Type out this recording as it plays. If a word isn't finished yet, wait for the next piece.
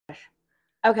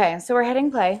Okay, so we're hitting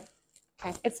play.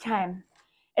 Okay. It's time.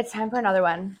 It's time for another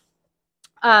one.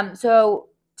 So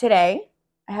today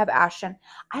I have Ashton.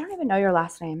 I don't even know your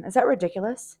last name. Is that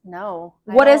ridiculous? No.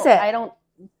 What is it? I don't.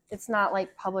 It's not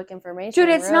like public information.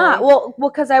 Dude, it's really. not. Well,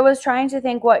 because I was trying to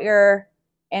think what your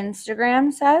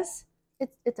Instagram says.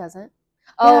 It doesn't.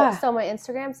 Yeah. Oh, so my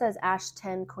Instagram says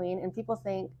Ashton Queen, and people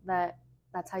think that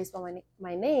that's how you spell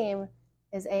my name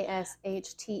is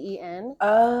Ashten,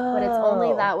 but it's only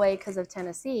Oh. that way because of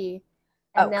Tennessee.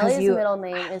 And Nellie's middle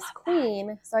name is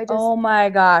Queen, so I just Oh my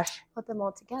gosh. put them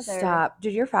all together. Stop.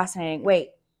 Dude, you're fascinating.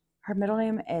 Wait, her middle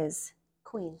name is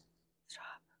Queen. Stop.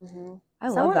 Mm-hmm. I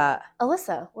love that.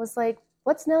 Alyssa was like,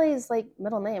 "What's Nellie's like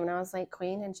middle name?" And I was like,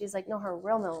 "Queen." And she's like, "No, her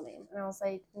real middle name." And I was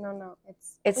like, "No,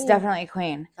 it's Queen." Definitely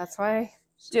Queen. That's why.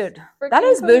 Dude, that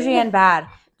is Queen. bougie and bad.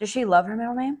 Does she love her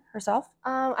middle name herself?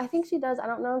 I think she does. I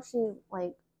don't know if she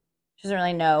She doesn't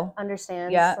really know.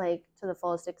 Understands like to the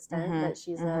fullest extent that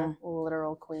she's a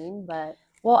literal queen, but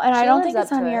well, and I don't think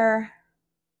it's on your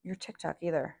TikTok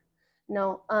either.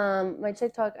 No, my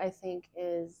TikTok I think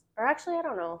is, or actually I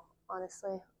don't know,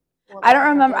 honestly. I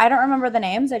don't remember the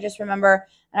names. I just remember,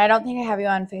 and I don't think I have you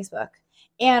on Facebook.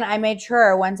 And I made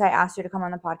sure once I asked you to come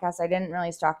on the podcast, I didn't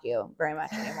really stalk you very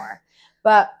much anymore.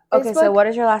 But okay, so what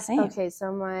is your last name? Okay,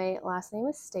 so my last name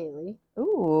is Staley.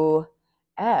 Ooh,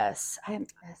 S.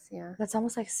 S, yeah. That's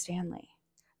almost like Stanley.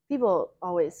 People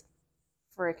always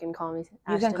freaking call me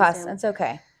Ashton. You can cuss. Stanley. It's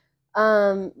okay.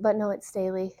 But no, it's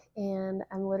Staley, and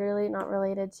I'm literally not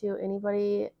related to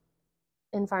anybody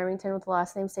in Farmington with the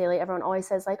last name Staley. Everyone always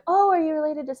says like, "Oh, are you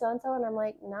related to so and so?" And I'm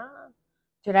like, "Nah."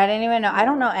 Dude, I didn't even know. No. I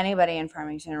don't know anybody in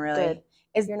Farmington really. Good.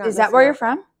 Is that where you're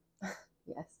from?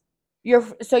 Yes.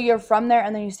 You're from there,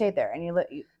 and then you stayed there, and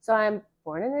you. So I'm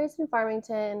born and raised in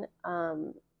Farmington.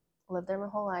 Lived there my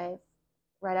whole life.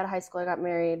 Right out of high school, I got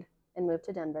married and moved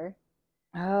to Denver.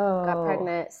 Oh. Got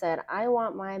pregnant. Said I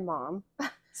want my mom.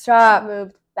 Stop.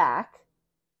 Moved back.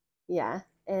 Yeah,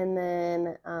 and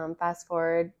then fast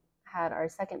forward, had our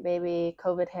second baby.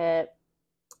 COVID hit.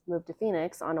 Moved to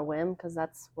Phoenix on a whim because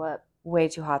that's what. Way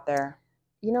too hot there.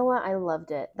 You know what? I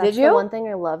loved it. Did you? The one thing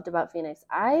I loved about Phoenix.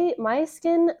 My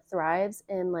skin thrives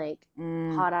in like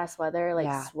hot ass weather,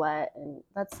 like sweat, and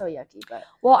that's so yucky. But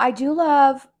well, I do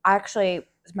love. Actually,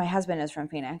 my husband is from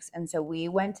Phoenix, and so we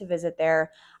went to visit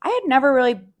there. I had never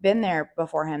really been there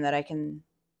before him that I can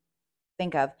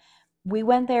think of. We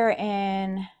went there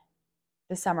in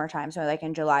the summertime, so like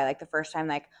in July, like the first time,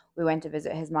 like we went to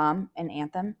visit his mom in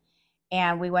Anthem.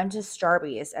 And we went to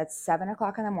Starbucks at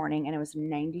 7:00 in the morning, and it was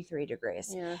 93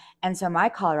 degrees. Yeah. And so my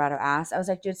Colorado ass, I was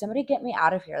like, dude, somebody get me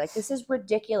out of here. Like, this is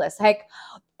ridiculous. Like,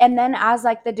 and then as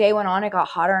like the day went on, it got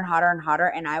hotter and hotter and hotter.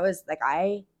 And I was like,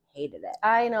 I hated it.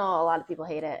 I know a lot of people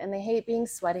hate it, and they hate being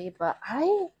sweaty, but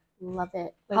I love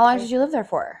it. Like, how long did you live there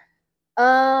for?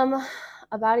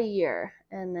 About a year,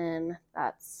 and then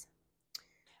that's.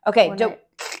 Okay.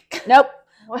 Nope.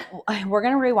 We're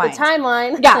gonna rewind the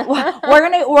timeline. Yeah,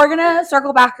 we're gonna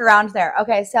circle back around there.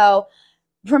 Okay, so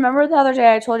remember the other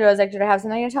day I told you I was like, "Did I have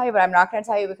something to tell you?" But I'm not gonna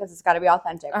tell you because it's got to be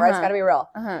authentic, right? It's got to be real.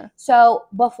 So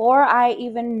before I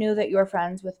even knew that you were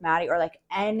friends with Maddie or like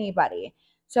anybody,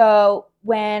 so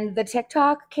when the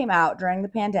TikTok came out during the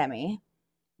pandemic,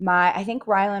 I think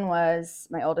Rylan was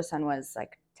my oldest son was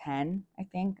like 10, I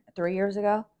think 3 years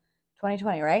ago,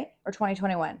 2020, right? Or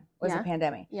 2021 was the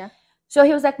pandemic. Yeah. So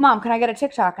he was like, "Mom, can I get a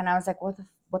TikTok?" And I was like,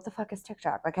 what the fuck is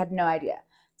TikTok? Like, I had no idea.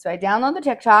 So I download the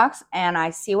TikToks and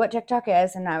I see what TikTok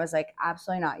is. And I was like,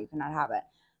 absolutely not. You cannot have it.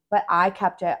 But I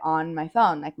kept it on my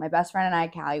phone. Like my best friend and I,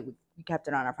 Callie, we kept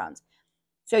it on our phones.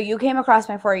 So you came across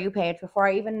my For You page before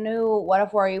I even knew what a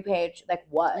For You page like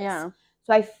was. Yeah.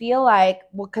 So I feel like,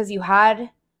 well, because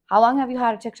how long have you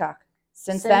had a TikTok?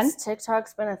 Since then?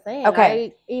 TikTok's been a thing. Okay.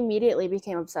 I immediately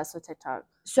became obsessed with TikTok.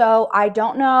 So I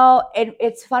don't know.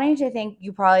 It's funny to think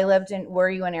you probably were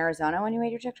you in Arizona when you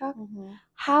made your TikTok?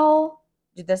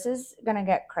 Mm-hmm. This is going to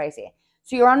get crazy.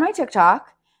 So you were on my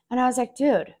TikTok and I was like,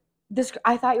 dude,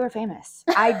 I thought you were famous.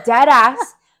 I dead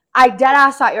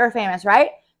ass thought you were famous,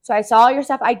 right? So I saw your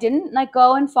stuff. I didn't like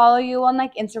go and follow you on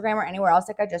like Instagram or anywhere else.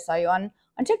 Like I just saw you on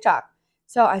TikTok.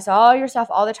 So I saw your stuff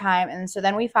all the time. And so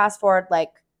then we fast forward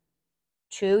like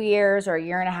 2 years or a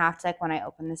year and a half to like when I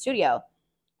opened the studio.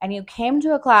 And you came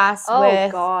to a class Maddie.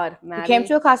 You came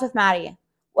to a class with Maddie.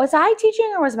 Was I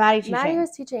teaching or was Maddie teaching? Maddie was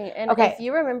teaching. And if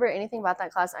you remember anything about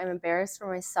that class, I'm embarrassed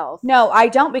for myself. No, I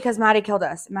don't because Maddie killed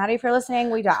us. Maddie, if you're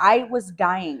listening, I was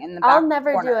dying in the back I'll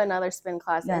never corner. do another spin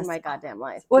class in my goddamn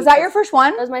life. Was that your first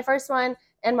one? It was my first one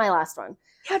and my last one.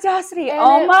 The audacity.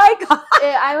 Oh my God.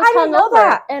 I was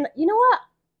hungover. And you know what?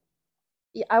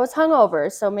 I was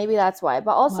hungover, so maybe that's why.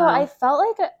 But also, I felt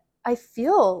like I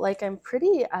feel like I'm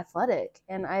pretty athletic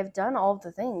and I've done all of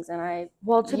the things and I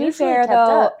Well, to be usually fair, kept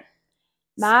though, up.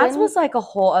 Mads Spin was like a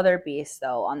whole other beast,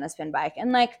 though, on the spin bike.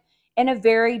 And like in a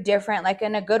very different, like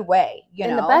in a good way, you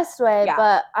in the know? best way, Yeah.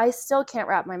 but I still can't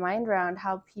wrap my mind around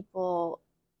how people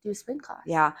do spin class.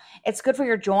 Yeah. It's good for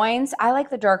your joints. I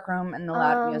like the dark room and the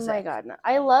loud music. Oh my God. No.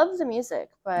 I love the music,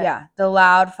 but Yeah, the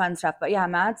loud, fun stuff. But yeah,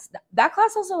 Mads, that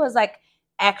class also was like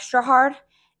extra hard.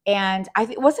 And I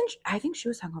think she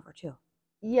was hungover too.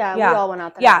 yeah, we Yeah. all went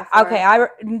out the night Yeah. before.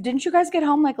 Okay. Didn't you guys get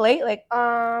home like late? Like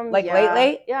Yeah,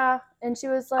 late? yeah. And she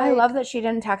was I like, love that she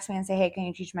didn't text me and say, "Hey, can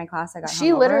you teach my class? I got she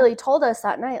hungover." literally told us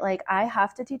that night, like, I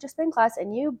have to teach a spin class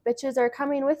and you bitches are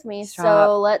coming with me. Stop.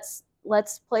 So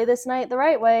let's play this night the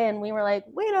right way. And we were like,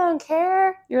 we don't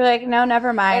care. You're like, no,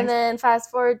 never mind. And then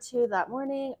fast forward to that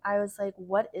morning, I was like,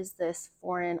 what is this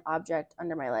foreign object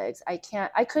under my legs? I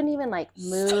couldn't even like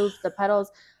move the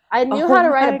pedals. I knew how to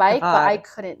ride a bike, but I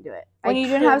couldn't do it. When you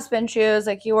didn't have spin shoes,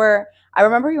 like I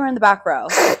remember you were in the back row.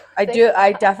 I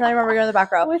definitely remember you were in the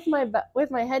back row.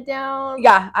 With my head down.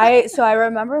 Yeah, I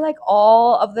remember like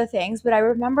all of the things, but I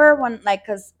remember when like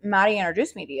because Maddie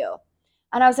introduced me to you.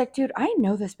 And I was like, dude, I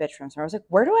know this bitch from somewhere. I was like,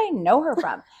 where do I know her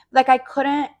from? Like I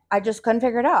just couldn't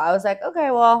figure it out. I was like,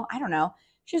 okay, well, I don't know.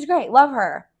 She's great. Love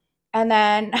her. And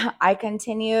then I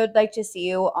continued like to see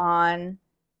you on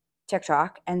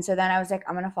TikTok. And so then I was like,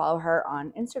 I'm gonna follow her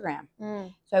on Instagram.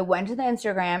 So I went to the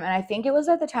Instagram and I think it was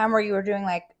at the time where you were doing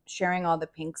like sharing all the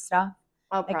pink stuff.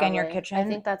 Oh, like in your kitchen. I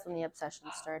think that's when the obsession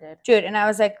started. Dude, and I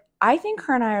was like, I think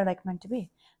her and I are like meant to be.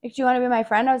 Like, do you want to be my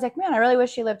friend? I was like, man, I really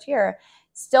wish she lived here.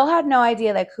 Still had no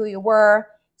idea like who you were.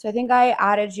 So I think I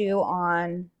added you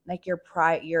on like your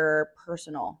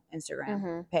personal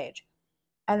Instagram page.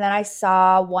 And then I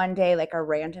saw one day, like a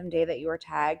random day that you were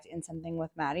tagged in something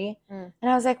with Maddie. And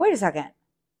I was like, wait a second.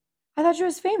 I thought she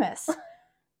was famous.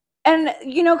 And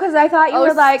because I thought you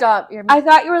were like, I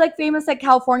thought you were like famous, like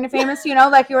California famous,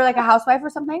 like you were like a housewife or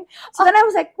something. So then I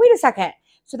was like, wait a second.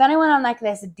 So then I went on like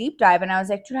this deep dive and I was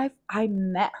like, dude, I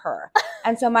met her.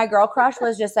 And so my girl crush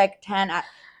was just like 10.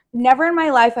 Never in my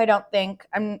life, I don't think,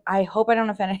 I hope I don't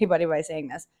offend anybody by saying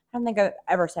this. I don't think I've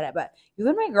ever said it, but you've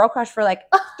been my girl crush for like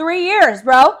 3 years,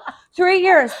 bro. 3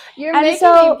 years. You're making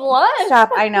me blush. Stop.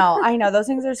 I know. Those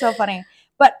things are so funny.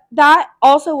 But that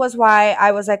also was why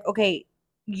I was like, okay,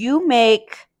 you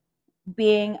make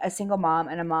being a single mom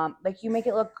and a mom, like you make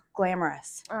it look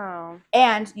glamorous. Oh.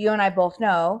 And you and I both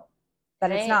know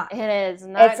that it's not. It is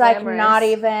not. It's like not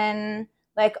even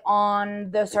like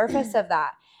on the surface of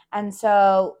that. And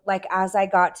so like as I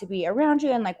got to be around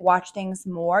you and like watch things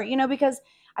more, because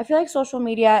I feel like social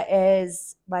media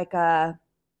is like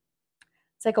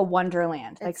it's like a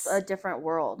wonderland. It's like a different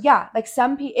world. Yeah, like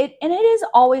some people, and it has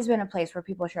always been a place where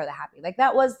people share the happy. Like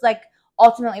that was like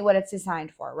ultimately what it's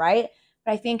designed for, right?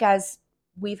 But I think as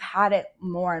we've had it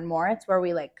more and more, it's where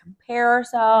we like compare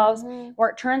ourselves, where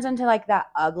it turns into like that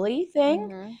ugly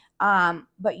thing.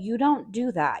 But you don't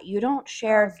do that. You don't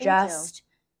share just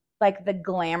like the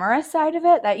glamorous side of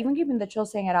it. That even keeping the chill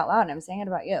saying it out loud, and I'm saying it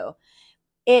about you.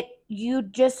 You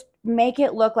just make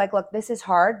it look like, look, this is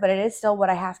hard, but it is still what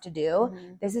I have to do.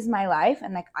 This is my life.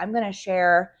 And like, I'm going to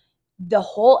share the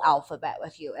whole alphabet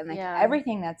with you and like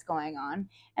everything that's going on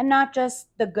and not just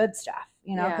the good stuff,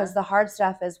 because the hard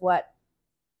stuff is what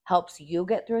helps you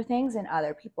get through things and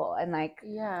other people and like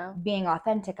being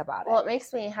authentic about it. Well, it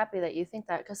makes me happy that you think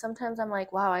that because sometimes I'm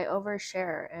like, wow, I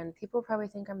overshare and people probably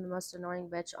think I'm the most annoying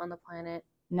bitch on the planet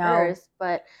Earth.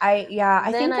 But I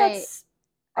think that's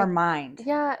our mind.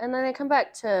 Yeah, and then I come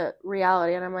back to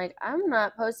reality and I'm like, I'm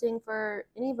not posting for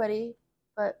anybody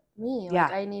but me.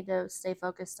 Like I need to stay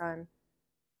focused on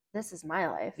this is my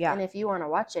life. Yeah. And if you want to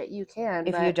watch it, you can.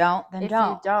 If you don't, then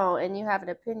don't. If you don't and you have an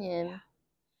opinion.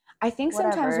 I think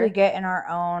sometimes we get in our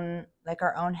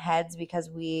own heads because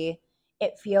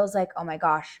it feels like, oh my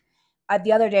gosh.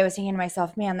 The other day I was thinking to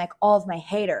myself, man, like all of my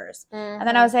haters. And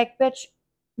then I was like, bitch,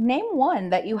 name one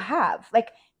that you have.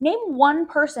 Like name one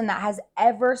person that has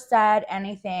ever said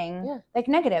anything like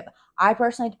negative. I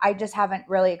just haven't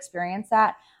really experienced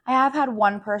that. I have had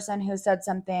one person who said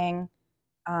something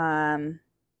a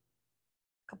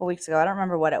couple weeks ago. I don't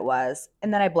remember what it was.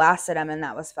 And then I blasted him and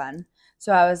that was fun.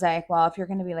 So I was like, well, if you're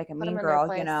going to be like a mean girl,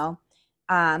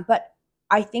 but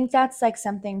I think that's like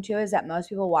something too, is that most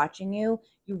people watching you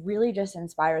really just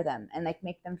inspire them and like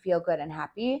make them feel good and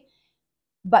happy.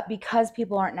 But because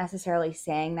people aren't necessarily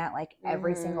saying that like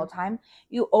every single time,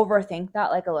 you overthink that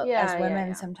like a little. As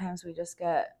women, sometimes we just get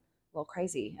a little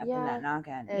crazy up in that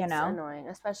noggin. It's annoying,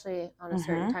 especially on a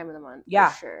certain time of the month. Yeah.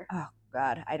 For sure. Oh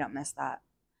God, I don't miss that.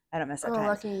 I don't miss that time. Oh,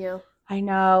 lucky you. I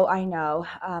know. I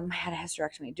had a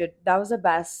hysterectomy, dude. That was the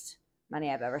best money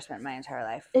I've ever spent in my entire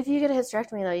life. If you get a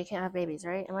hysterectomy, though, you can't have babies,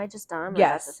 right? Am I just dumb?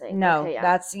 Yes. Or that's a thing? No. Okay, yeah.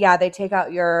 That's they take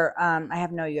out your. I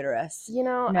have no uterus.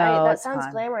 No, that sounds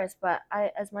glamorous, but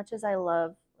as much as I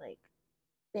love like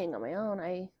being on my own,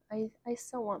 I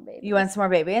still want babies. You want some more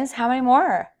babies? How many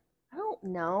more? I don't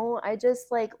know. I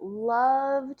just like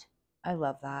loved. I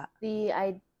love that.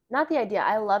 Not the idea.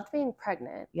 I loved being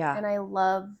pregnant. Yeah. And I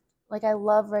love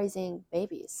raising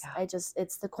babies. Yeah.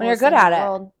 It's the coolest thing in the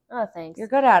world. Oh, thanks. You're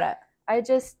good at it. I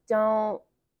just don't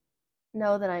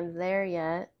know that I'm there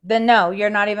yet. Then no, you're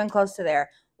not even close to there.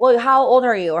 Well, how old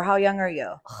are you or how young are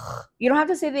you? You don't have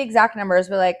to say the exact numbers,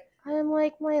 but like I'm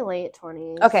like my late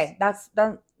 20s. Okay,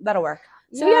 that'll work.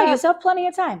 So yeah, you still have plenty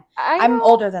of time. I'm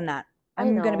older than that.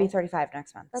 I'm going to be 35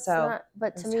 next month. That's so not,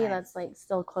 but to me, that's like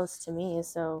still close to me.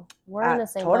 So we're in the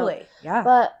same totally boat. Yeah.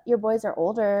 But your boys are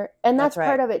older, and that's right.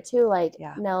 part of it too. Like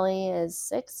Nellie is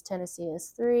 6, Tennessee is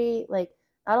 3. Like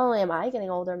not only am I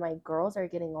getting older, my girls are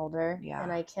getting older. Yeah.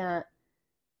 And I can't.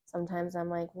 Sometimes I'm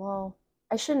like, well,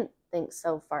 I shouldn't think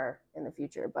so far in the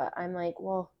future, but I'm like,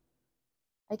 well,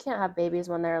 I can't have babies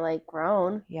when they're like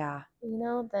grown. Yeah. You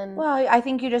know, then. Well, I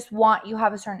think you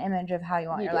have a certain image of how you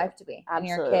want your life to be.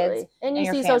 Absolutely. And your kids. And you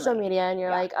see social media and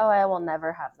you're like, oh, I will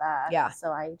never have that. Yeah.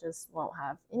 So I just won't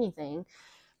have anything.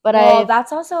 But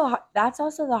that's also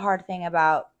the hard thing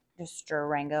about just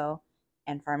Durango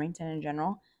and Farmington in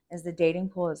general is the dating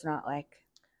pool is not like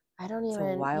I don't even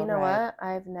you know ride.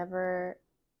 What?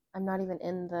 I'm not even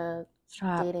in the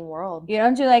dating world. You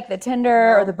don't do like the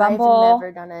Tinder or the Bumble? I've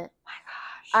never done it. Oh my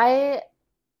gosh.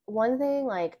 One thing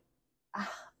like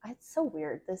it's so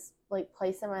weird. This like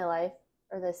place in my life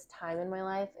or this time in my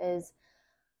life is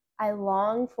I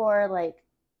long for like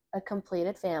a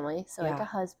completed family. So like a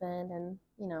husband and,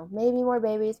 you know, maybe more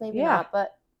babies, maybe not,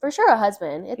 but for sure a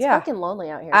husband. It's fucking lonely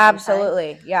out here.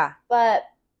 Absolutely. Sometimes. Yeah. But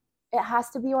it has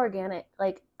to be organic.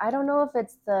 Like, I don't know if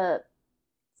it's the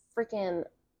freaking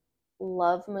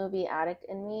love movie addict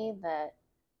in me that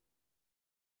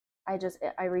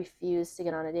I refuse to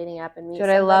get on a dating app and meet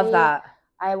somebody. I love that.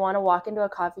 I want to walk into a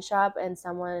coffee shop and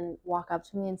someone walk up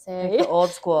to me and say, like the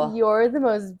old school, you're the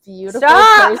most beautiful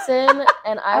person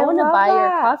and I want to buy your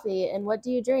coffee and what do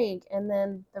you drink? And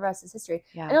then the rest is history.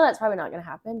 Yeah. I know that's probably not going to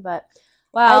happen, but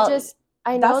I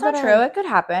know that's not true. It could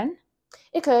happen.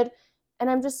 It could. And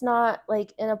I'm just not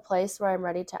like in a place where I'm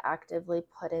ready to actively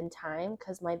put in time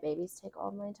because my babies take all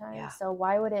of my time. Yeah. So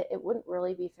why would it wouldn't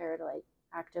really be fair to like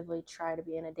actively try to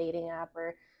be in a dating app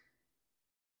or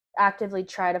actively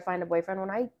try to find a boyfriend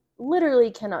when I literally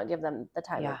cannot give them the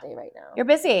time of day right now. You're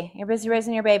busy. You're busy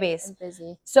raising your babies. I'm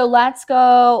busy. So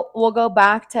we'll go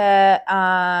back to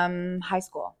high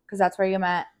school because that's where you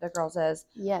met the girls is.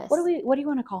 Yes. What do you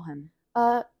want to call him?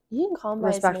 You can call him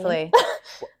respectfully. By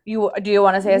his name. Do you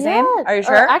want to say his name? Are you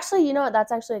sure? Actually, you know what?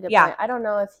 That's actually a good point. I don't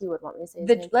know if he would want me to say his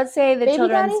name. Let's say the Baby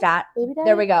children's daddy? Baby daddy?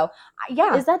 There we go.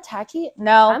 Yeah. Is that tacky?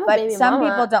 No, but some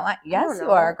people don't like. Yes,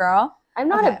 you are, girl. I'm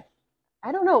not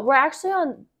I don't know. We're actually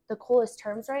on the coolest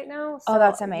terms right now. So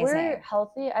that's amazing. We're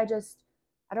healthy. I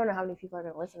don't know how many people are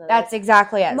going to listen to this. That's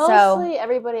exactly it. Mostly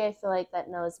everybody I feel like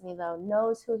that knows me, though,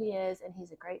 knows who he is, and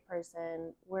he's a great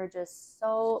person. We're just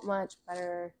so much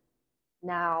better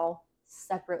now,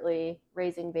 separately,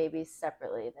 raising babies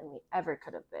separately than we ever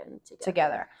could have been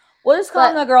together. We'll just call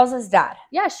him the girls' dad.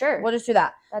 Yeah, sure. We'll just do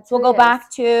that. Let's go back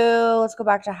to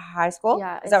high school.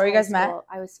 Yeah. Is that where you guys met?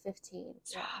 I was 15.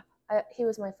 Stop. Yeah. He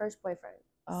was my first boyfriend.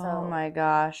 Oh my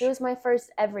gosh. He was my first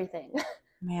everything.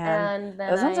 Man, and then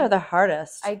those ones are the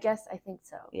hardest. I think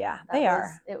so. Yeah, they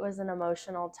are. It was an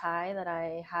emotional tie that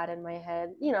I had in my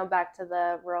head. You know, back to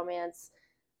the romance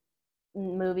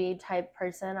movie type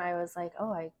person. I was like,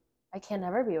 oh, I can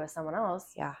never be with someone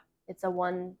else. Yeah. It's a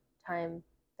one-time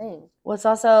thing. Well, it's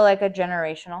also like a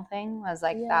generational thing. Was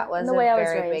like that was a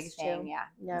very big thing. Yeah.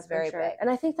 Yeah, it's very big. And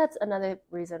I think that's another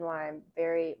reason why I'm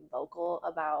very vocal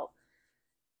about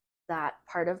that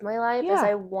part of my life is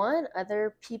I want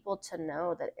other people to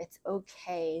know that it's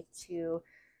okay to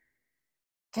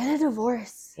get a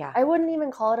divorce. Yeah. I wouldn't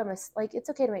even call it a mistake. Like, it's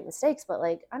okay to make mistakes, but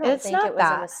like, I don't think it was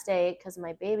a mistake because of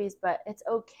my babies, but it's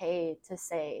okay to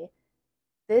say,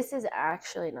 this is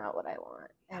actually not what I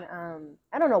want. And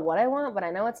I don't know what I want, but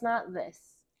I know it's not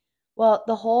this. Well,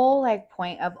 the whole like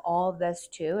point of all of this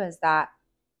too is that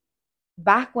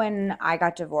back when I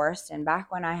got divorced and back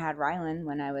when I had Rylan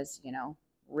when I was,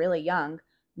 really young,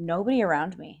 nobody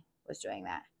around me was doing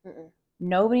that. Mm-mm.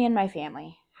 Nobody in my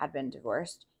family had been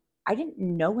divorced. I didn't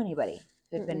know anybody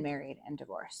who had been married and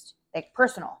divorced, like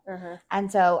personal. Uh-huh.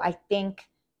 And so I think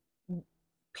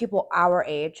people our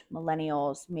age,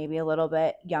 millennials, maybe a little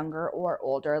bit younger or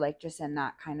older, like just in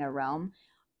that kind of realm,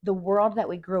 the world that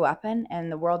we grew up in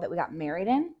and the world that we got married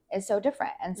in is so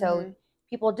different. And so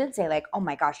people did say like, oh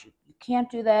my gosh, you can't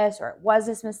do this, or it was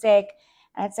this mistake.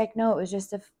 And it's like, no, it was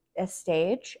just a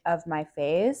stage of my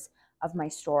phase of my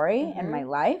story and my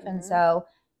life. And so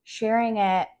sharing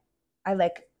it, I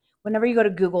like, whenever you go to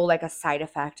Google like a side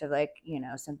effect of like, you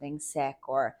know, something sick,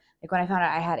 or like when I found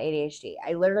out I had ADHD,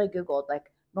 I literally Googled like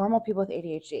normal people with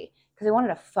ADHD because I wanted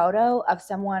a photo of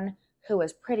someone who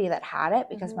was pretty that had it,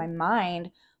 because my mind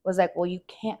was like, well, you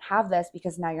can't have this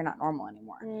because now you're not normal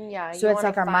anymore. Yeah. So it's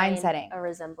like our mind setting. A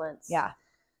resemblance. Yeah.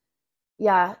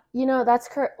 Yeah. You know, that's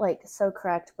like so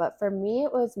correct. But for me,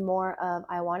 it was more of,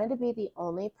 I wanted to be the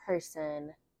only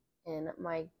person in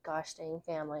my gosh dang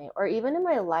family, or even in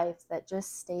my life, that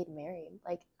just stayed married.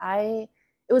 Like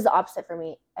it was the opposite for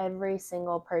me. Every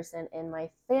single person in my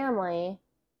family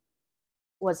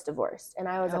was divorced, and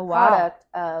I was a product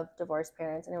of divorced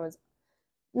parents, and it was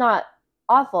not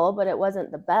awful, but it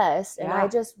wasn't the best. And I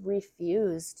just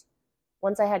refused.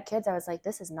 Once I had kids, I was like,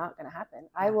 this is not going to happen.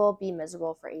 I will be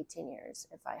miserable for 18 years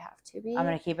if I have to be. I'm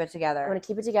going to keep it together. I'm going to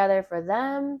keep it together for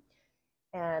them.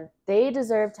 And they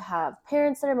deserve to have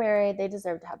parents that are married. They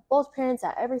deserve to have both parents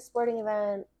at every sporting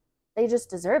event. They just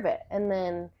deserve it. And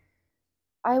then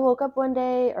I woke up one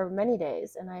day, or many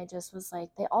days, and I just was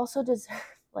like, they also deserve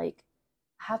like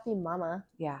happy mama.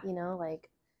 Yeah. You know, like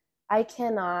I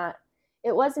cannot,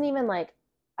 it wasn't even like,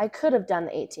 I could have done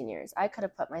the 18 years. I could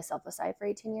have put myself aside for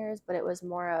 18 years, but it was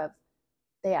more of,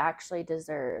 they actually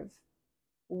deserve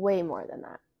way more than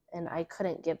that. And I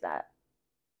couldn't give that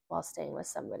while staying with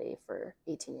somebody for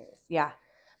 18 years. Yeah.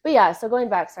 But yeah, so going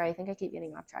back, sorry, I think I keep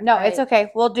getting off track. No, it's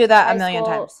okay. We'll do that a million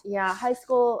times. Yeah, high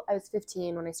school, I was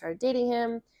 15 when I started dating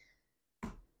him.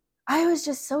 I was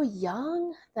just so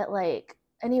young that like,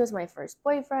 and he was my first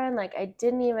boyfriend. Like I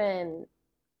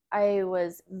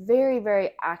was very,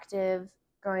 very active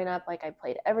growing up. Like I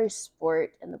played every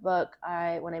sport in the book.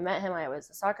 When I met him, I was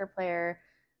a soccer player.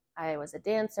 I was a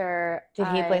dancer. Did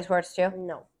he play sports too?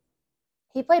 No.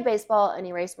 He played baseball and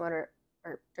he raced dirt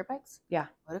bikes? Yeah.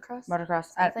 Motocross?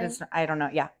 I don't know.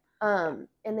 Yeah. And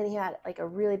then he had like a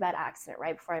really bad accident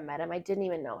right before I met him. I didn't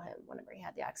even know him whenever he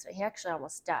had the accident. He actually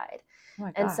almost died. Oh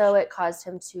my gosh. And so it caused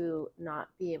him to not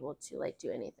be able to like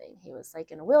do anything. He was like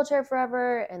in a wheelchair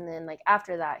forever. And then like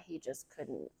after that, he just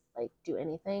couldn't like do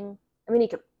anything. I mean, he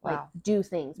could like do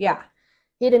things. Yeah.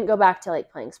 He didn't go back to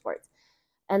like playing sports.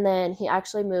 And then he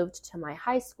actually moved to my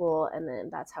high school, and then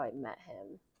that's how I met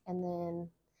him. And then,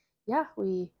 yeah,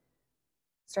 we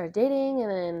started dating,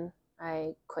 and then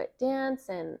I quit dance,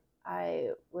 and I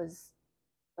was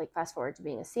like, fast forward to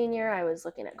being a senior, I was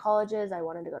looking at colleges. I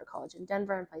wanted to go to college in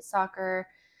Denver and play soccer.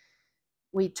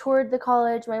 We toured the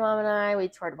college, my mom and I. We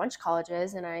toured a bunch of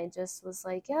colleges, and I just was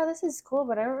like, yeah, this is cool,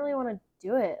 but I don't really want to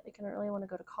do it. Like, I don't really want to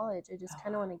go to college. I just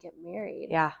kind of want to get married.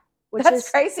 Yeah. Which is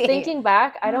crazy. Thinking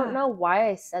back, I don't know why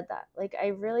I said that. Like, I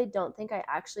really don't think I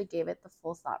actually gave it the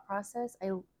full thought process.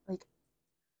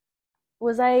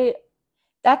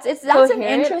 That's coherent? an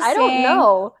interesting. I don't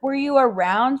know. Were you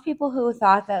around people who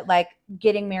thought that like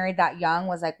getting married that young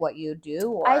was like what you do?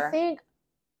 Or I think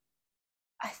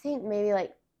maybe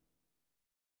like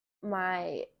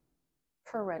my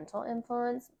parental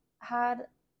influence had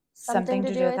something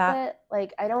to do with it.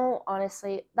 Like, I don't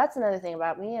honestly, that's another thing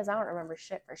about me, is I don't remember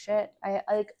shit for shit. I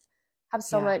like have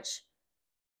so much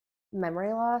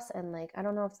memory loss, and like I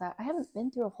don't know if that, I haven't been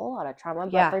through a whole lot of trauma,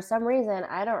 but for some reason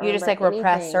I don't remember. You just like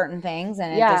repress certain things,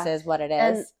 and it just is what it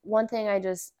is. And one thing I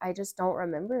just don't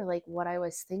remember like what I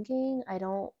was thinking. I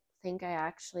don't think I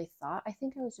actually thought. I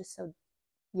think I was just so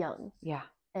young. Yeah.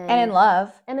 And in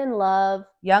love.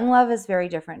 Young love is very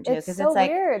different too, because it's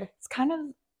like weird. It's kind of,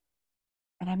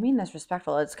 and I mean this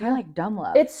respectful, it's kind of like dumb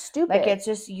love. It's stupid. Like, it's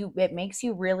just it makes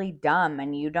you really dumb,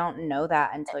 and you don't know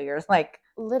that until you're like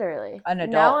literally an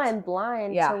adult. Now I'm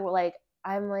blind to like,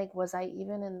 I'm like, was I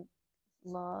even in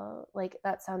love? Like,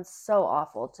 that sounds so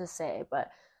awful to say, but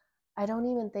I don't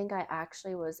even think I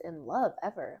actually was in love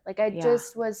ever. Like, I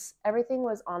just was, everything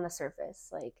was on the surface.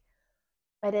 Like,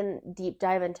 I didn't deep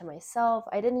dive into myself.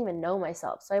 I didn't even know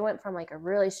myself. So I went from like a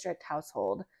really strict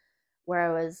household where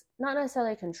I was not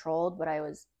necessarily controlled, but it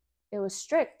was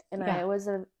strict, and I was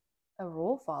a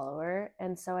rule follower.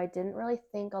 And so I didn't really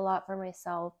think a lot for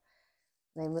myself.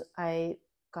 And I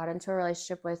got into a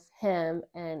relationship with him,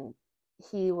 and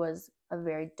he was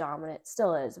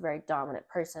still is a very dominant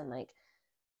person. Like,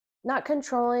 not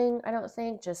controlling, I don't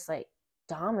think, just like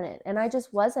dominant. And I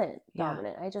just wasn't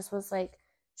dominant. I just was like,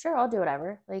 sure, I'll do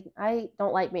whatever. Like, I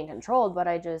don't like being controlled, but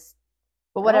whatever,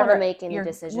 I don't want to make any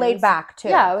decisions. Laid back too.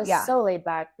 Yeah, I was so laid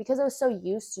back because I was so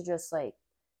used to just like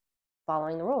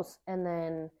following the rules. And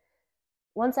then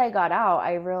once I got out,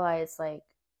 I realized like,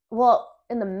 well,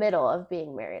 in the middle of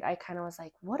being married, I kind of was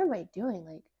like, what am I doing?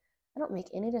 Like, I don't make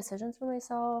any decisions for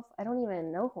myself. I don't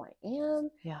even know who I am.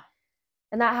 Yeah.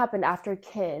 And that happened after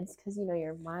kids, because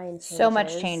your mind changes. So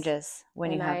much changes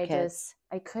when you have kids.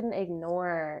 I couldn't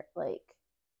ignore like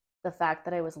the fact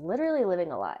that I was literally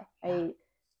living a lie. Yeah.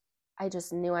 I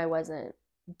just knew I wasn't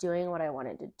doing what I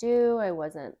wanted to do. I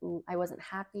wasn't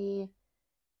happy.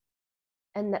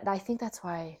 And I think that's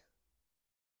why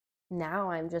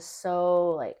now I'm just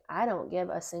so like, I don't give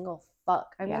a single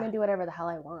fuck. I'm going to do whatever the hell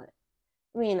I want.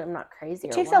 I mean, I'm not crazy.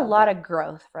 It takes a lot of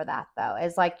growth for that, though.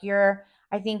 It's like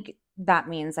I think that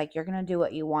means like you're going to do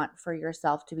what you want for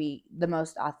yourself to be the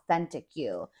most authentic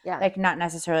you. Yeah. Like not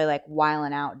necessarily like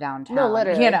whiling out downtown. No,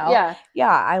 literally. Yeah. Yeah,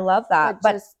 I love that.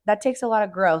 But just, that takes a lot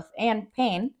of growth and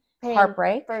pain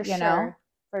heartbreak. For sure.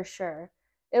 For sure.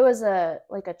 It was a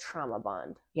trauma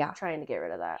bond. Yeah. Trying to get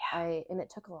rid of that. Yeah. And it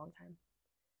took a long time.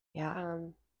 Yeah.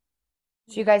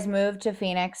 So you guys moved to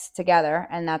Phoenix together,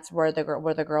 and that's where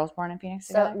were the girls born in Phoenix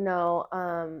together? So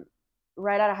no,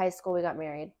 right out of high school we got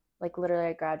married. Like literally,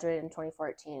 I graduated in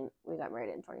 2014. We got married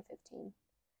in 2015.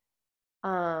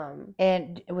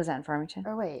 And was that in Farmington?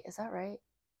 Or wait, is that right?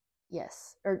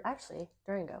 Yes, or actually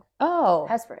Durango. Oh,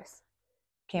 Hesperus.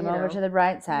 Came over to the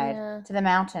bright side, to the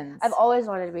mountains. I've always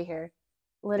wanted to be here.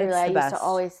 Literally, I used to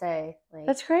always say, like,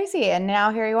 that's crazy, and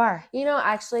now here you are.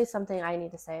 Actually, something I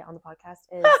need to say on the podcast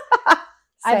is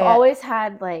I've always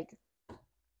had like,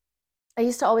 I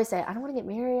used to always say, I don't want to get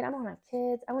married. I don't want to have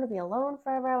kids. I want to be alone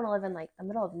forever. I want to live in like the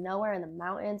middle of nowhere in the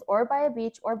mountains or by a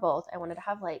beach or both. I wanted to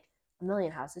have like a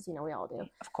million houses. We all do.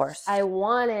 Of course. I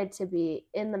wanted to be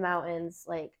in the mountains.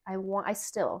 Like I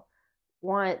still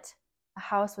want a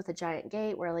house with a giant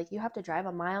gate where like you have to drive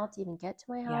a mile to even get to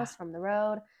my house from the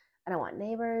road. And I want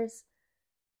neighbors.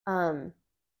 And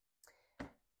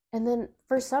then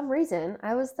for some reason,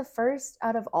 I was the first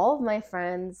out of all of my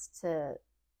friends to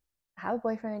have a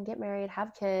boyfriend, get married,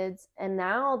 have kids. And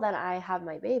now that I have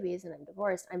my babies and I'm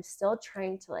divorced, I'm still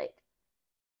trying to like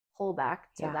pull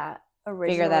back to that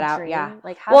original figure that dream. out. Yeah.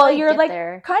 Like how do I you're get like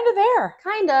there? Kind of there.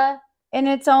 Kinda. In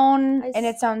its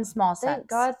own small sense. Thank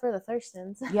God for the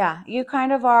Thurstons. Yeah. You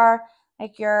kind of are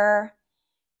like you're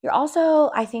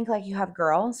also, I think like you have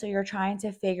girls, so you're trying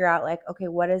to figure out like, okay,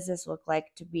 what does this look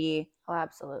like to be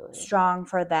absolutely strong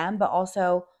for them, but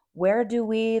also where do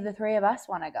we, the three of us,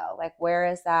 want to go? Like, where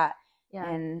is that? Yeah.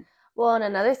 And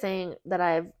another thing that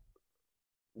I've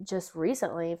just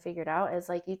recently figured out is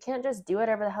like you can't just do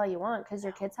whatever the hell you want because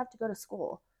your kids have to go to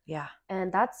school. Yeah.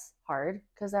 And that's hard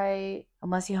because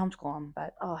unless you homeschool them,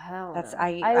 but oh hell that's no.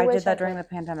 I did that during the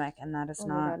pandemic, and that is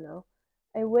not. My God, no.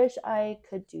 I wish I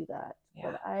could do that,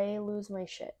 but I lose my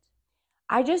shit.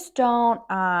 I just don't.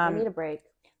 I need a break.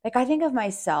 Like I think of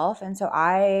myself, and so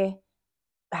I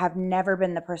have never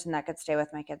been the person that could stay with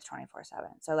my kids 24/7.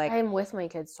 So like I'm with my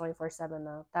kids 24/7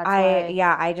 though. That's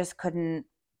why I just couldn't.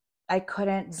 I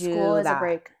couldn't do school is a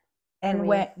break. And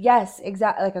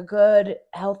exactly, like a good,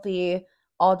 healthy,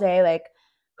 all day, like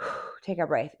take a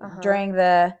break during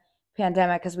the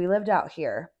pandemic, because we lived out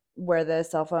here where the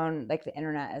cell phone, like the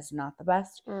internet, is not the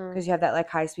best because you have that like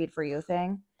high speed for you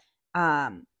thing.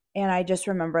 And I just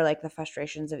remember like the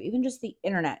frustrations of even just the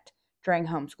internet during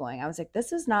homeschooling. I was like,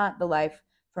 this is not the life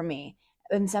for me.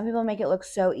 And some people make it look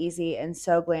so easy and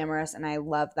so glamorous, and I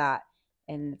love that.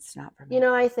 And it's not for me.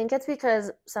 I think it's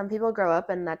because some people grow up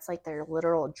and that's like their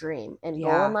literal dream and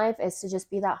goal in life is to just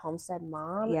be that homestead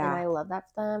mom. Yeah. And I love that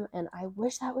for them. And I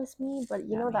wish that was me, but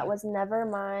that was never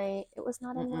it was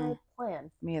not in my plan.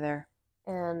 Me either.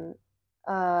 And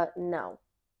no.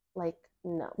 Like,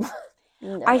 no.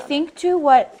 I think too,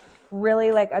 what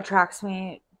really like attracts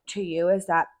me to you is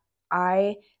that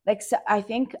I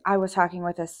think I was talking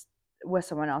with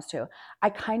someone else too.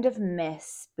 I kind of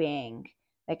miss being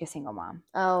like a single mom.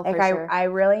 Oh, like for sure. I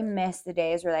really miss the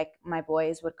days where like my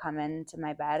boys would come into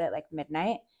my bed at like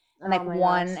midnight, and like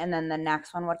one gosh. And then the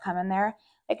next one would come in there.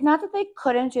 Like not that they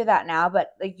couldn't do that now,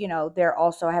 but like they're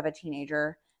also have a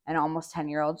teenager and almost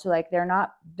 10-year-old, so like they're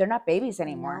not babies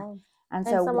anymore. No. And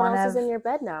so someone else is in your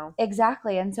bed now.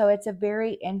 Exactly. And so it's a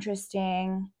very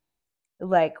interesting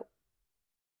like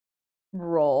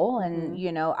role, and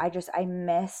I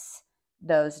miss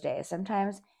those days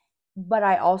sometimes. But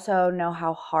I also know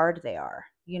how hard they are.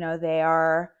 They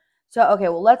are. So, okay,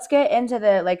 well, let's get into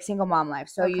the like single mom life.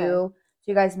 So you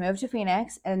guys moved to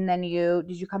Phoenix, and then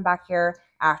did you come back here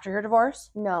after your divorce?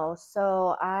 No.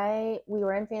 So we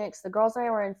were in Phoenix. The girls and I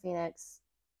were in Phoenix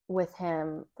with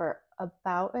him for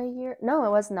about a year. No, it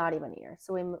was not even a year.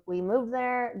 So we moved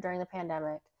there during the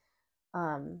pandemic,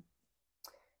 in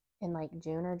like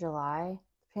June or July.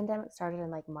 The pandemic started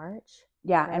in like March.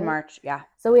 Yeah, right? In March. Yeah.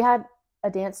 So we had a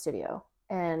dance studio,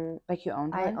 And like you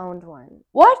owned one? I owned one.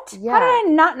 What? Yeah. How did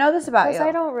I not know this about you? Because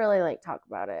I don't really like talk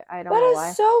about it. I don't know why. That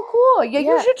is so cool. Yeah,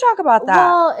 you should talk about that.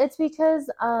 Well, it's because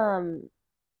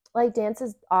like dance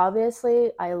is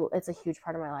obviously it's a huge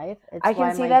part of my life. It's I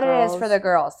can see that it is for the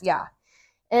girls. Yeah.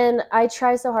 And I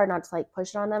try so hard not to like push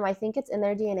it on them. I think it's in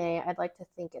their DNA. I'd like to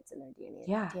think it's in their DNA.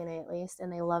 Yeah. DNA at least,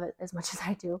 and they love it as much as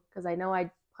I do because I know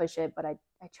I push it, but I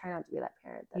try not to be that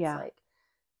parent that's like,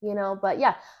 you know. But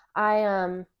yeah,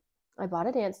 I bought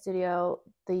a dance studio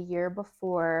the year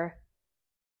before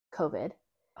COVID.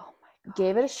 Oh my god.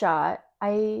 Gave it a shot.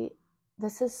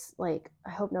 This is like,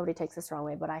 I hope nobody takes this the wrong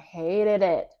way, but I hated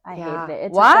it. I hated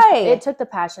it. Why? It took the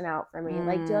passion out for me.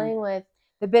 Like dealing with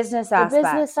the business aspect, the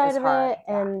business side of hard. it,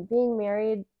 and being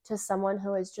married to someone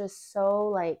who is just so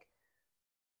like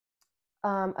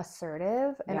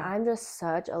assertive, and I'm just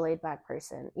such a laid back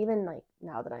person. Even like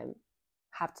now that I'm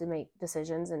have to make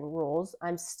decisions and rules,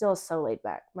 I'm still so laid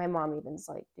back. My mom even's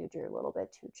like, dude, you're a little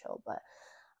bit too chill. But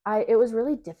it was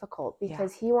really difficult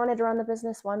because he wanted to run the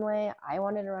business one way, I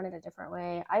wanted to run it a different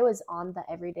way. I was on the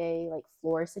everyday like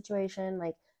floor situation,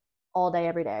 like all day,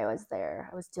 every day I was there.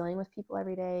 I was dealing with people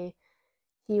every day.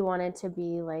 He wanted to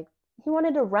be like, he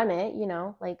wanted to run it, you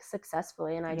know, like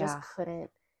successfully, and I just couldn't.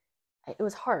 It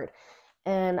was hard.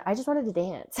 And I just wanted to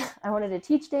dance. I wanted to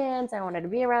teach dance. I wanted to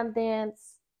be around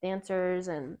dancers,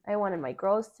 and I wanted my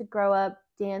girls to grow up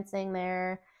dancing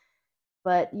there.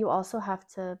 But you also have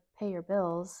to pay your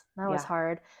bills. That was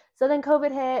hard. So then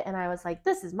COVID hit, and I was like,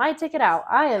 this is my ticket out.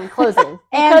 I am closing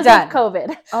because of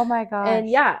COVID. Oh my gosh. And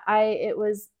yeah, it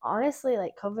was honestly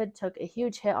like COVID took a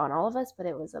huge hit on all of us, but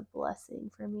it was a blessing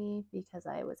for me because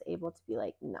I was able to be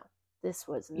like, no, this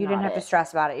was not. You didn't have to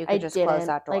stress about it. You could just close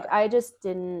that door. Like I just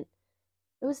didn't.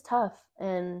 It was tough,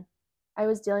 and I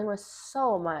was dealing with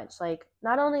so much. Like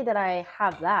not only did I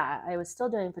have that, I was still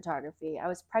doing photography. I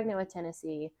was pregnant with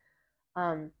Tennessee.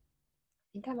 I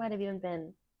think I might have even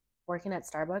been working at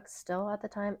Starbucks still at the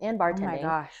time and bartending. Oh my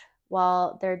gosh.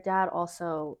 While their dad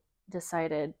also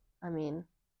decided, I mean,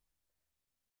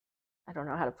 I don't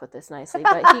know how to put this nicely,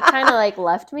 but he kind of like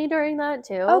left me during that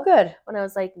too. Oh, good. When I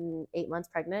was like 8 months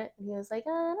pregnant, and he was like, I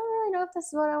don't really know if this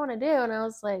is what I want to do. And I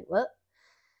was like, what?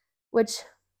 Which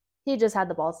he just had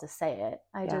the balls to say it.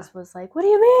 I just was like, what do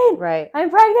you mean? Right. I'm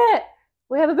pregnant.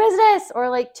 We have a business or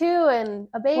like 2 and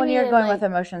a baby. When you're going with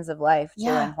emotions of life too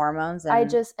and hormones.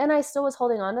 And I still was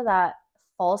holding on to that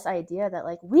false idea that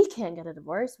like we can't get a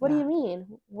divorce. What do you mean?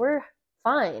 We're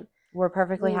fine. We're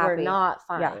perfectly happy. We're not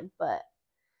fine, but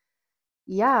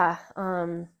yeah.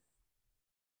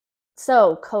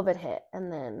 So COVID hit,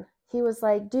 and then he was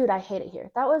like, dude, I hate it here.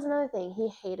 That was another thing. He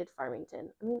hated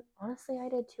Farmington. I mean, honestly, I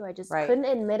did too. I just couldn't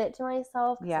admit it to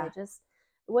myself because I just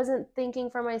wasn't thinking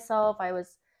for myself.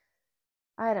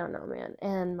 I don't know, man.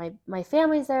 And my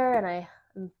family's there, and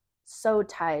I'm so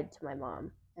tied to my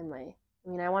mom and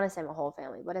I want to say my whole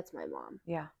family, but it's my mom.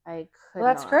 Yeah. I could Well,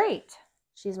 that's great.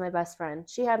 She's my best friend.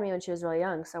 She had me when she was really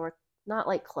young, so we're not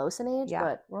like close in age,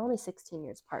 but we're only 16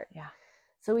 years apart. Yeah.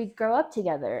 So we grow up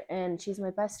together, and she's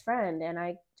my best friend,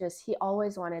 and he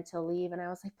always wanted to leave, and I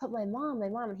was like, but my mom,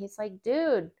 and he's like,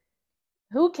 dude,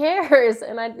 who cares?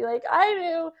 And I'd be like, I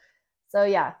do. So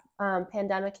yeah,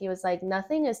 pandemic, he was like,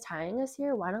 nothing is tying us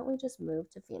here. Why don't we just move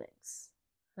to Phoenix?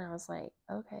 And I was like,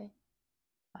 okay.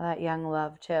 That young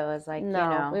love too is like,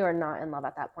 no, we were not in love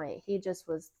at that point. He just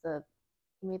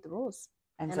he made the rules.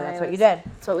 And so that's what you did.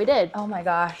 That's what we did. Oh my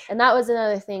gosh. And that was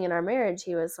another thing in our marriage.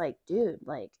 He was like, dude,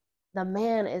 like the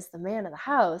man is the man of the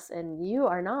house and you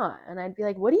are not. And I'd be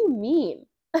like, what do you mean?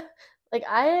 Like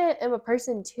I am a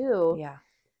person too. Yeah.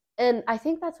 And I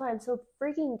think that's why I'm so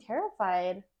freaking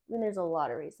terrified. I mean, there's a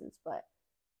lot of reasons, but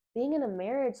being in a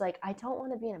marriage, like I don't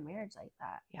want to be in a marriage like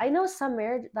that. Yeah. I know some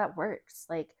marriage that works.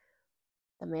 Like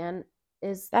the man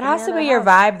is that has to be your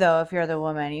vibe though. If you're the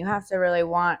woman, you have to really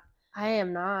want. I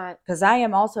am not, because I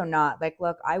am also not. Like,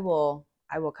 look, I will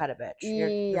cut a bitch.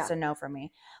 It's a no for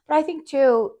me. But I think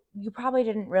too, you probably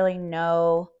didn't really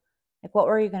know, like, what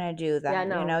were you gonna do then? Yeah,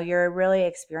 no. You know, you're really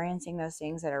experiencing those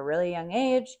things at a really young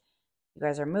age. You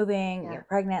guys are moving. You're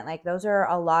pregnant. Like, those are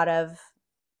a lot of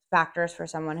factors for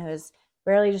someone who's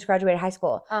barely just graduated high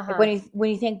school. Like when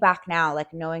you think back now,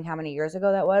 like knowing how many years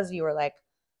ago that was, you were like,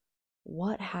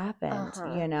 what happened?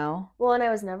 You know? Well, and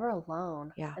I was never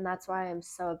alone. Yeah. And that's why I'm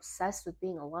so obsessed with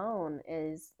being alone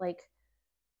is like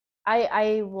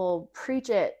I will preach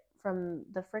it from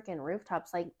the freaking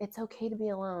rooftops. Like, it's okay to be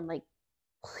alone. Like,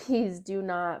 please do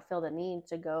not feel the need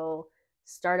to go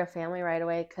start a family right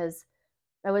away because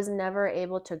I was never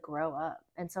able to grow up.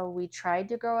 And so we tried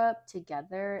to grow up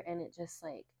together, and it just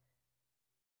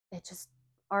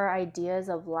our ideas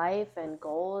of life and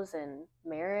goals and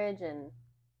marriage and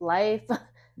life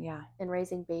Yeah. and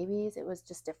raising babies. It was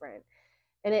just different.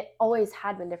 And it always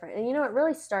had been different. And, it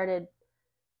really started,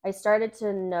 I started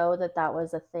to know that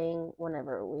was a thing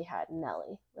whenever we had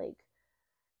Nellie. Like,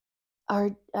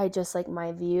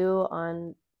 my view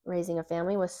on raising a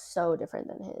family was so different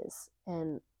than his.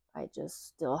 And I just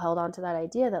still held on to that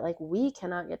idea that, like, we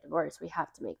cannot get divorced. We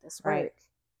have to make this work.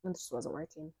 And it just wasn't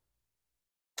working.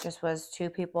 Just was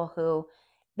two people who,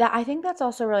 I think that's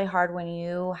also really hard when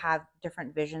you have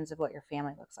different visions of what your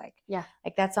family looks like. Yeah.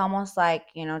 Like, that's almost like,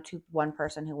 one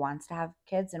person who wants to have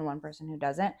kids and one person who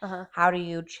doesn't. How do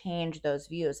you change those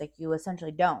views? Like, you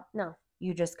essentially don't. No.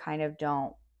 You just kind of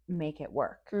don't make it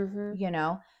work,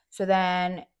 Mm-hmm. So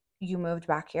then you moved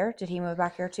back here. Did he move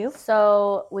back here too?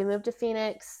 So we moved to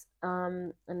Phoenix,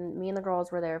 and me and the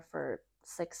girls were there for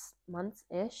 6 months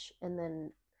ish, and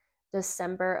then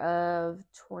December of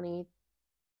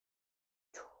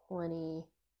 2020,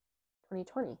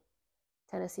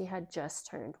 Tennessee had just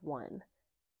turned 1.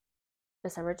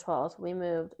 December 12th, we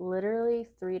moved literally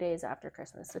 3 days after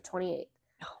Christmas, the 28th.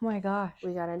 Oh my gosh.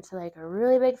 We got into like a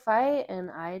really big fight,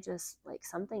 and I just, like,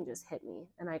 something just hit me,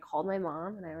 and I called my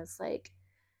mom and I was like,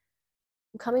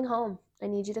 I'm coming home. I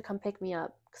need you to come pick me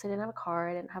up, because I didn't have a car.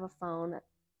 I didn't have a phone. It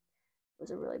was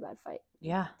a really bad fight.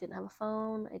 Yeah. I didn't have a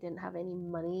phone. I didn't have any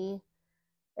money.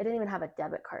 I didn't even have a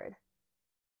debit card.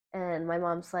 And my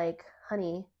mom's like,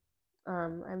 honey,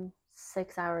 I'm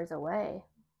 6 hours away.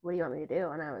 What do you want me to do?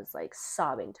 And I was like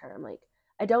sobbing to her. I'm like,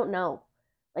 I don't know.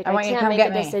 Like, I can't make a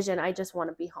decision. I just want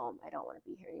to be home. I don't want to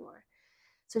be here anymore.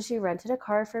 So she rented a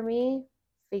car for me,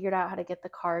 figured out how to get the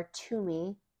car to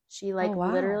me. She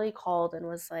literally called and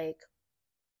was like,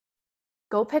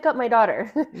 go pick up my daughter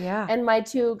and my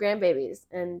 2 grandbabies.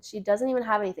 And she doesn't even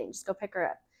have anything. Just go pick her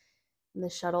up. And the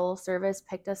shuttle service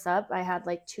picked us up. I had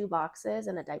like 2 boxes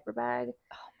and a diaper bag.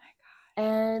 Oh my gosh.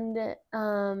 And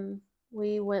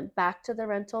we went back to the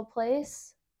rental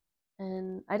place.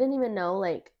 And I didn't even know,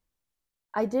 like,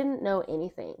 I didn't know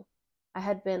anything. I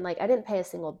didn't pay a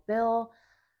single bill.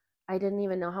 I didn't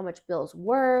even know how much bills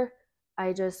were.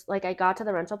 I just, like, I got to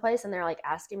the rental place and they're like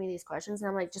asking me these questions, and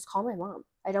I'm like, just call my mom.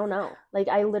 I don't know. Like,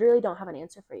 I literally don't have an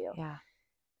answer for you. Yeah.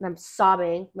 And I'm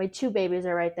sobbing. My 2 babies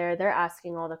are right there. They're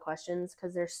asking all the questions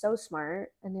because they're so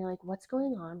smart. And they're like, what's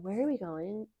going on? Where are we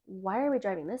going? Why are we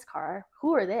driving this car?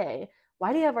 Who are they?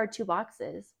 Why do you have our 2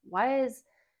 boxes?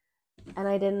 And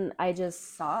I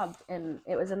just sobbed. And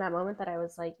it was in that moment that I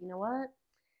was like, you know what?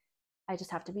 I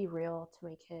just have to be real to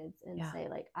my kids and say,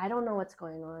 like, I don't know what's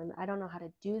going on. I don't know how to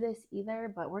do this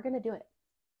either, but we're going to do it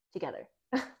together.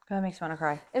 That makes me want to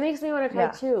cry. It makes me want to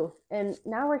cry too. And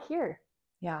now we're here.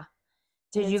 Yeah.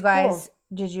 Did you guys,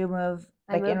 did you move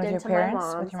like in with your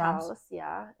parents? With your mom's house,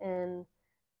 yeah. And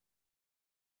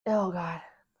oh God,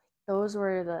 those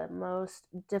were the most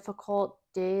difficult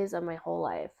days of my whole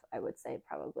life, I would say,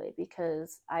 probably,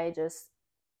 because I just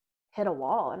hit a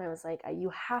wall and I was like, you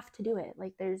have to do it.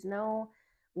 Like, there's no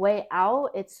way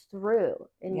out. It's through.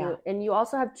 And you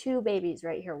also have 2 babies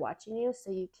right here watching you,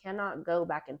 so you cannot go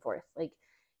back and forth. Like,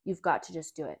 you've got to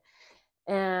just do it.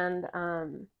 And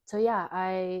so yeah,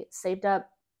 I saved up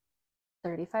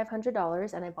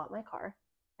 $3,500 and I bought my car.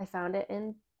 I found it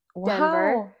in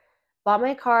Denver. Bought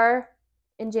my car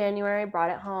in January, brought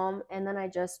it home, and then I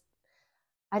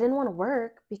didn't want to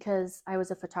work because I was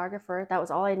a photographer. That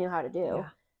was all I knew how to do.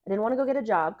 Yeah. I didn't want to go get a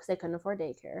job because I couldn't afford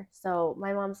daycare. So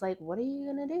my mom's like, what are you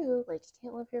going to do? Like, you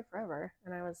can't live here forever.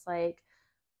 And I was like,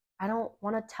 I don't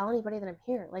want to tell anybody that I'm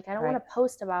here. Like, I don't want to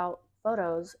post about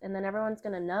photos and then everyone's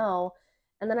going to know.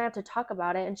 And then I have to talk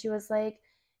about it. And she was like,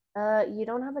 you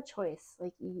don't have a choice.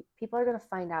 Like, people are going to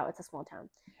find out. It's a small town.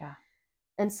 Yeah.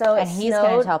 And so he's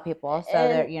going to tell people. So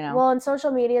they're, Well, and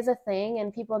social media is a thing,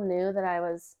 and people knew that I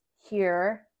was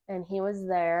here and he was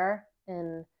there,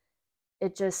 and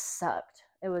it just sucked.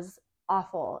 It was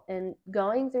awful. And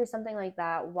going through something like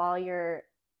that while you're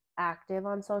active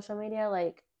on social media,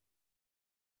 like,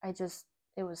 it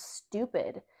was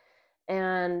stupid.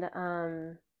 And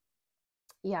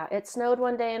yeah, it snowed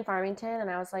one day in Farmington,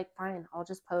 and I was like, fine, I'll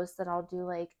just post that I'll do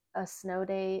like a snow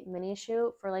day mini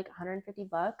shoot for like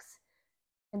 $150.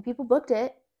 And people booked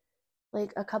it.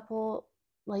 Like, a couple,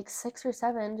 like 6 or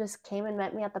 7, just came and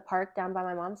met me at the park down by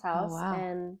my mom's house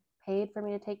and paid for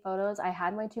me to take photos. I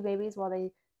had my 2 babies while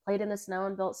they played in the snow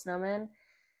and built snowmen.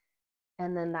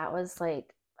 And then that was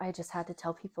like, I just had to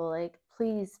tell people, like,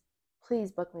 please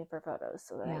book me for photos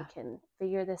so that I can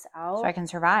figure this out. So I can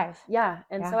survive. Yeah.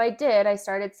 And so I did. I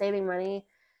started saving money.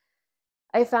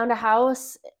 I found a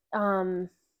house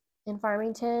in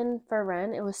Farmington for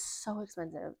rent. It was so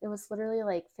expensive. It was literally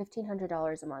like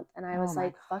 $1,500 a month. And I was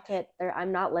like, fuck it.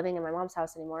 I'm not living in my mom's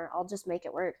house anymore. I'll just make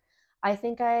it work. I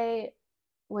think I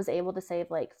was able to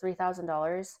save like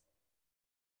 $3,000,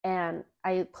 and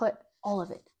I put all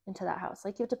of it into that house.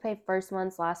 Like, you have to pay first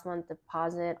month's, last month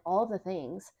deposit, all of the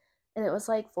things, and it was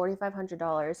like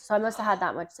 $4,500. So I must have had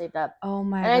that much saved up. Oh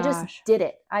my and gosh. I just did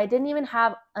it. I didn't even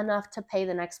have enough to pay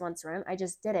the next month's rent. I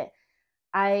just did it.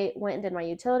 I went and did my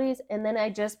utilities, and then I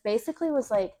just basically was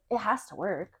like, it has to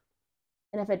work.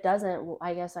 And if it doesn't, well,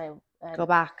 I guess I'd go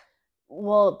back.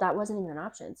 Well, that wasn't even an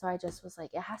option. So I just was like,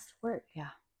 it has to work. Yeah.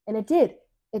 And it did.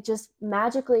 It just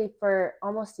magically, for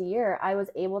almost a year, I was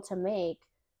able to make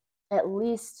at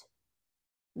least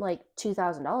like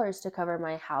 $2,000 to cover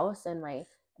my house and I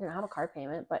didn't have a car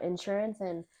payment, but insurance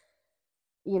and,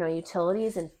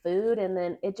 utilities and food. And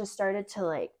then it just started to,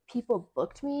 like, people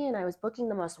booked me, and I was booking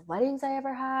the most weddings I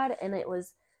ever had. And it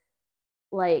was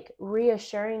like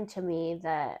reassuring to me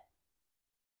that,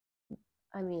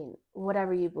 I mean,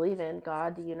 whatever you believe in,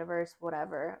 God, the universe,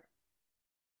 whatever,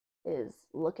 is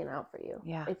looking out for you.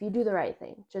 Yeah. If you do the right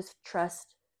thing, just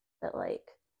trust that, like,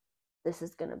 this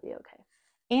is going to be okay.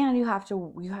 And you have to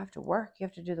work. You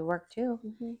have to do the work too.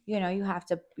 Mm-hmm. You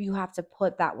have to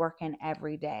put that work in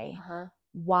every day,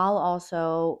 while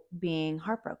also being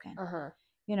heartbroken.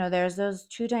 There's those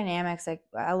two dynamics. Like,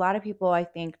 a lot of people, I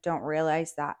think, don't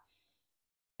realize that.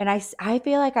 And I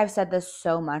feel like I've said this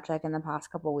so much, like, in the past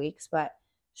couple weeks, but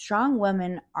strong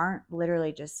women aren't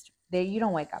literally just you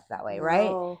don't wake up that way,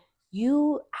 right?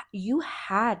 You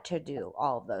had to do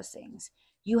all of those things.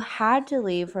 You had to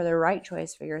leave for the right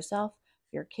choice for yourself,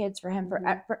 for your kids, for him,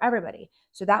 for everybody.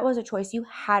 So that was a choice you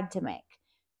had to make.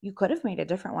 You could have made a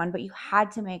different one, but you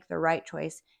had to make the right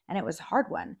choice, and it was a hard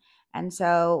one. And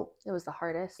so it was the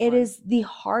hardest. It is the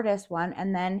hardest one,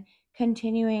 and then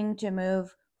continuing to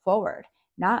move forward,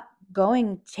 not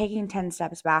taking 10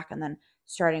 steps back and then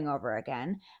starting over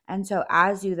again. And so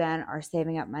as you then are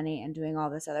saving up money and doing all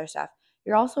this other stuff,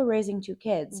 you're also raising two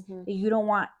kids that you don't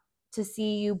want to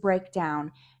see you break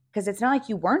down, because it's not like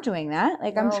you weren't doing that.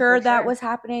 Like, I'm sure that was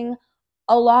happening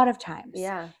a lot of times.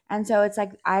 Yeah. And so it's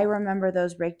like, I remember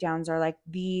those breakdowns are like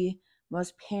the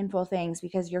most painful things,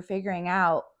 because you're figuring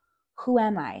out, who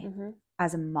am I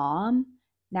as a mom,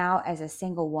 now as a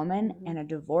single woman, and a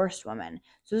divorced woman.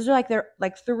 So those are they're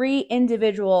like three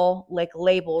individual, like,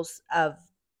 labels of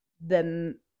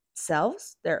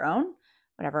themselves, their own,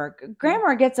 whatever.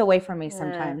 Grammar gets away from me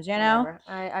sometimes, whatever.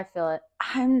 I feel it.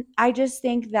 I just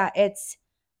think that it's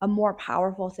a more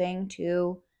powerful thing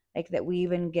too, like, that we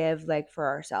even give, like, for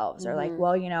ourselves, or like,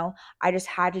 well, I just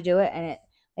had to do it. And it,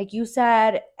 like you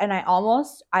said, and I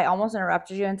almost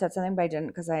interrupted you and said something, but I didn't,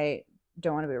 because I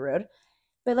don't want to be rude.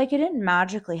 But, like, it didn't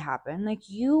magically happen. Like,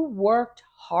 you worked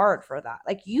hard for that.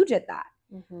 Like, you did that.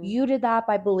 You did that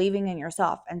by believing in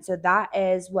yourself. And so that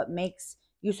is what makes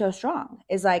you so strong,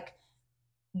 is like,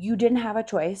 you didn't have a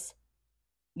choice.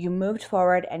 You moved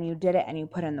forward and you did it, and you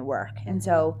put in the work. And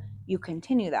so you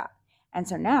continue that. And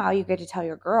so now you get to tell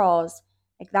your girls,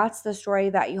 like, that's the story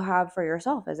that you have for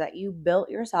yourself, is that you built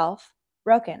yourself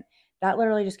broken. That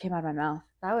literally just came out of my mouth.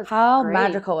 That was how great.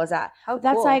 Magical was that? How But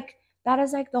that's cool. like, that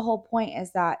is like the whole point,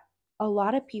 is that a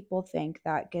lot of people think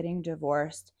that getting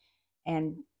divorced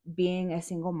and being a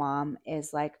single mom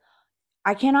is like,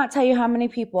 I cannot tell you how many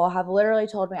people have literally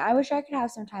told me, I wish I could have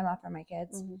some time off for my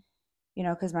kids,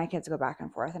 because my kids go back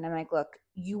and forth. And I'm like, look,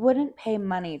 you wouldn't pay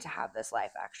money to have this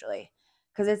life, actually,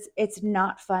 because it's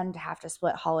not fun to have to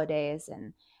split holidays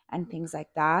and things like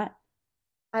that.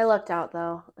 I lucked out,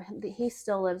 though. He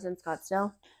still lives in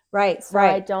Scottsdale. Right, so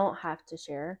I don't have to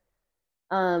share,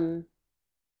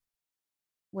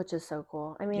 which is so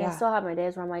cool. I mean, I still have my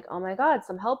days where I'm like, oh my God,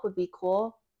 some help would be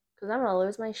cool, because I'm going to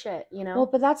lose my shit, Well,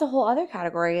 but that's a whole other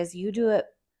category, is you do it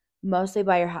mostly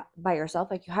by yourself.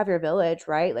 Like, you have your village,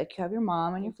 right? Like, you have your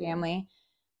mom and your family,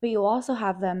 but you also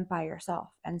have them by yourself.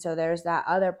 And so there's that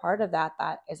other part of that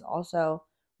is also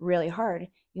really hard.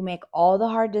 You make all the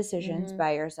hard decisions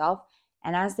by yourself.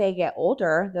 And as they get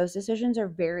older, those decisions are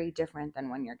very different than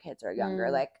when your kids are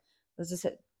younger. Like,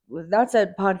 that's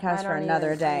a podcast for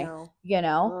another day, Ugh,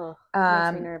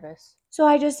 makes me nervous. So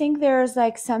I just think there's,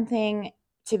 like, something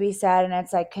to be said, and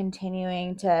it's like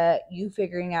continuing to you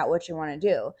figuring out what you want to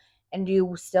do. And do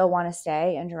you still want to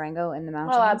stay in Durango in the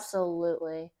mountains? Oh,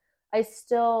 absolutely. I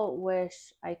still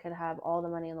wish I could have all the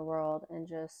money in the world and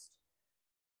just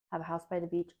have a house by the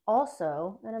beach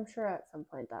also, and I'm sure at some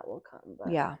point that will come.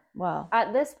 But yeah, well,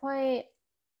 at this point,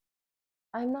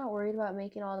 I'm not worried about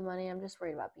making all the money. I'm just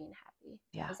worried about being happy.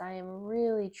 Yeah. Because I am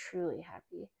really, truly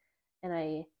happy.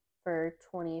 And for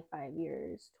 25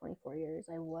 years, 24 years,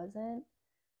 I wasn't.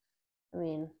 I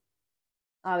mean,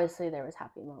 obviously there was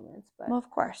happy moments, but well, of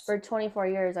course, for 24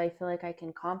 years, I feel like I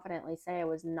can confidently say I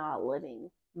was not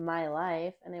living my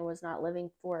life, and I was not living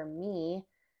for me.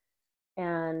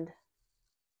 And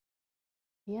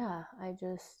yeah,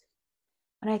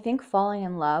 and I think falling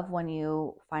in love when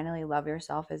you finally love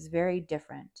yourself is very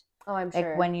different. Oh, I'm like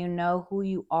sure. when you know who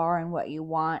you are and what you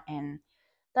want, and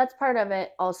that's part of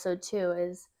it also too.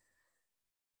 Is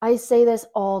I say this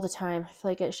all the time. I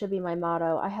feel like it should be my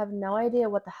motto. I have no idea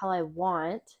what the hell I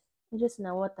want. I just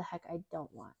know what the heck I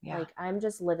don't want. Yeah. Like I'm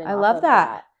just living I off love of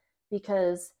that.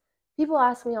 because people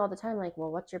ask me all the time, like,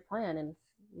 well, what's your plan? And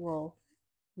well,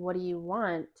 what do you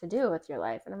want to do with your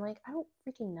life? And I'm like, I don't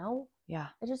freaking know. Yeah.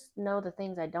 I just know the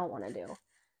things I don't want to do.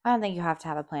 I don't think you have to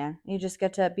have a plan. You just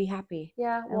get to be happy.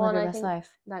 Yeah, and well, live and your I best think life.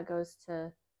 that goes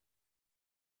to,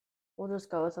 we'll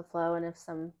just go with the flow. And if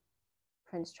some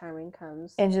Prince Charming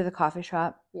comes into the coffee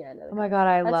shop. Yeah, oh my god,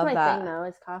 I that's love my that thing though,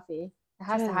 is coffee. It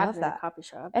has Dude, to I happen love in a that. coffee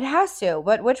shop. It has to,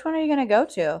 but which one are you going to go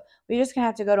to? We're just going to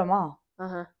have to go to a mall.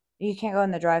 Uh-huh. You can't go in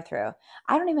the drive-thru.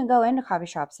 I don't even go into coffee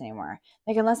shops anymore.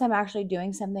 Like, unless I'm actually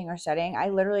doing something or studying, I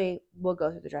literally will go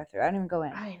through the drive-thru. I don't even go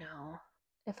in. I know.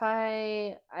 If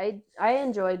I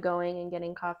enjoy going and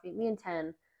getting coffee. Me and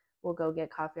Ten will go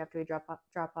get coffee after we drop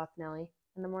off Nellie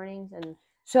in the mornings. And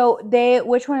so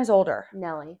which one is older?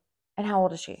 Nellie. And how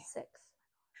old is she? 6.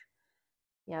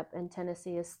 Yep, and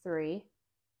Tennessee is 3.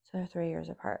 So they're 3 years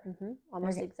apart.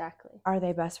 Almost exactly. Are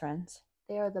they best friends?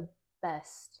 They are the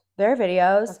best. Their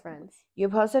videos. Of friends. You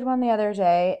posted one the other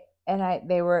day, and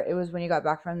it was when you got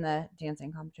back from the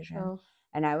dancing competition. Oh.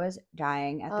 And I was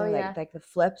dying at yeah. like the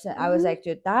flips, and I was like,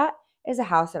 dude, that is a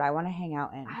house that I want to hang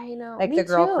out in. I know. Like Me the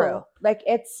girl too. crew. Like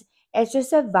it's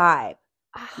just a vibe,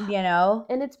 you know?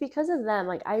 And it's because of them.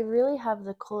 Like I really have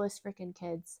the coolest freaking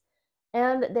kids.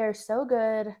 And they're so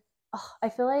good. Oh, I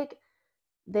feel like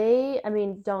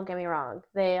don't get me wrong,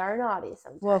 they are naughty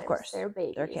sometimes. Well, of course. They're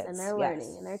babies, they're kids, and they're learning,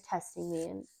 yes. and they're testing me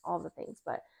and all the things.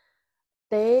 But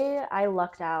I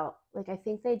lucked out. Like I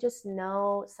think they just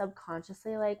know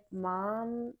subconsciously, like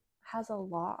mom has a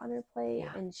lot on her plate,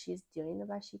 and she's doing the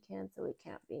best she can, so it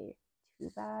can't be too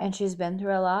bad. And she's been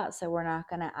through a lot, so we're not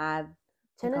gonna add.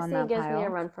 Tennessee gives me a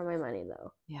run for my money,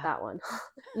 though. Yeah. That one.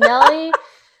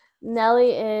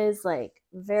 Nellie is like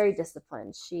very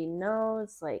disciplined. She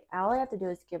knows, like, all I have to do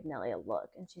is give Nellie a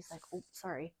look, and she's like, "Oh,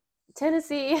 sorry."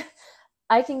 Tennessee,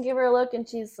 I can give her a look, and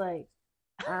she's like,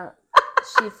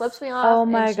 she flips me off. Oh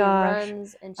my and she gosh.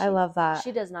 runs, and I love that.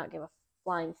 She does not give a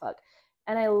flying fuck,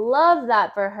 and I love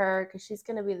that for her because she's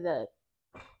gonna be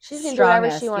she's gonna do whatever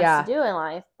she wants to do in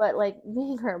life. But like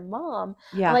being her mom,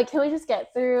 I'm like, can we just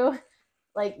get through?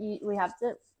 Like we have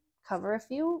to cover a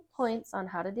few points on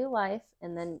how to do life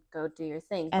and then go do your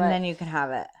thing. And then you can have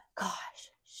it.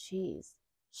 Gosh, she's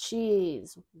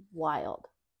wild.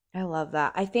 I love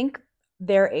that. I think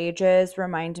their ages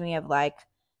remind me of like,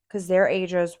 because their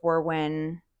ages were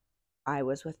when I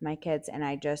was with my kids, and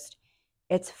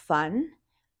it's fun.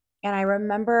 And I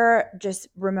remember just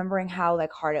remembering how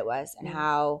like hard it was, and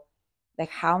how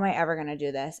am I ever going to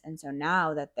do this? And so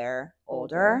now that they're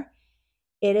older,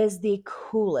 it is the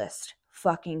coolest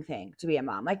fucking thing to be a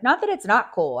mom. Like, not that it's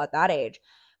not cool at that age,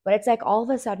 but it's like all of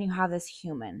a sudden you have this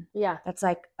human. Yeah. That's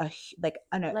like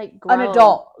an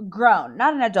adult, grown,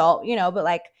 not an adult, but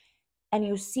like, and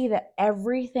you see that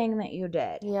everything that you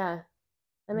did. Yeah.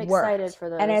 I'm excited for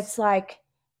those. And it's like,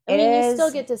 you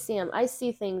still get to see them. I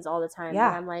see things all the time. Yeah.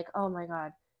 And I'm like, oh my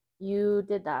God, you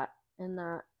did that. And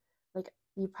that, like,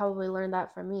 you probably learned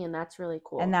that from me, and that's really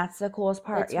cool. And that's the coolest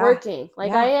part. It's working.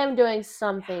 Like, I am doing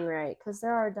something right. Because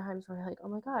there are times where you're like, oh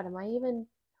my God, am I even,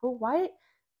 why?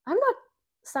 I'm not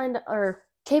signed or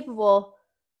capable.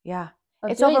 Yeah.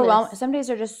 It's overwhelming. Some days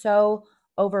are just so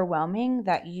overwhelming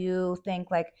that you think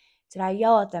like, did I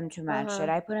yell at them too much? Did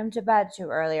I put them to bed too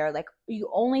early? Or like, you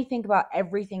only think about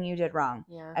everything you did wrong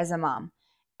as a mom.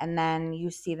 And then you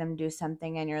see them do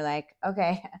something and you're like,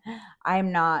 okay,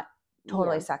 I'm not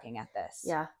totally sucking at this.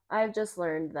 Yeah. I've just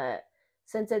learned that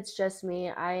since it's just me,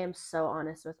 I am so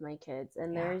honest with my kids.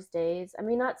 And there's days,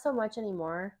 not so much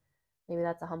anymore. Maybe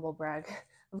that's a humble brag.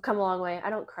 I've come a long way. I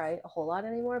don't cry a whole lot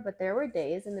anymore, but there were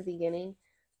days in the beginning,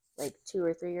 like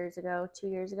 2 years ago,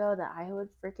 that I would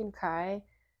freaking cry.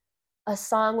 A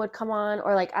song would come on,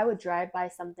 or like I would drive by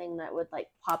something that would like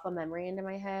pop a memory into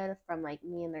my head from like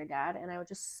me and their dad, and I would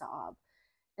just sob.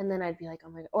 And then I'd be like,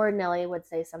 oh my God. Or Nellie would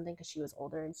say something because she was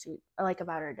older, and she like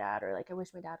about her dad, or like, I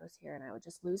wish my dad was here, and I would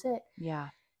just lose it. Yeah.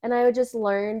 And I would just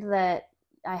learn that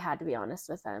I had to be honest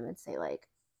with them and say, like,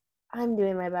 I'm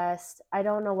doing my best. I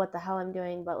don't know what the hell I'm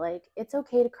doing, but like, it's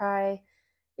okay to cry.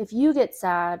 If you get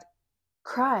sad,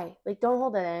 cry. Like, don't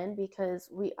hold it in, because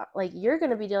you're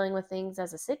going to be dealing with things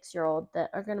as a 6-year-old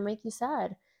that are going to make you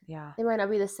sad. Yeah. They might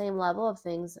not be the same level of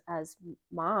things as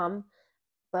mom,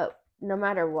 but no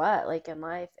matter what, like in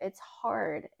life, it's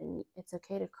hard and it's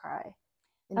okay to cry.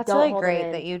 And that's don't really hold great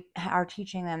it that in. you are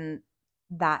teaching them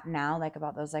that now, like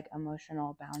about those like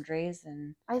emotional boundaries,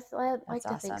 and I like that's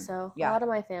to think awesome. so. A Yeah. lot of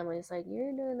my family is like,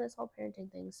 you're doing this whole parenting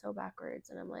thing so backwards.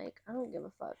 And I'm like, I don't give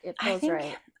a fuck. It I feels think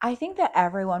right. I think that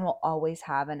everyone will always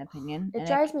have an opinion, It and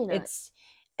drives me it's nuts.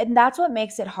 and that's what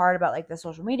makes it hard about like the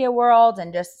social media world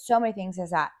and just so many things, is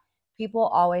that people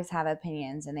always have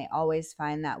opinions and they always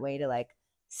find that way to like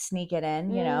sneak it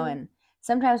in, and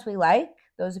sometimes we like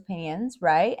those opinions,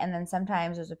 right? And then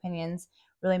sometimes those opinions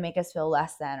really make us feel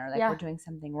less than, or like we're Yeah. doing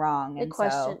something wrong. They And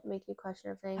so make you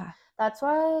question everything. yeah, That's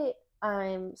why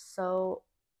I'm so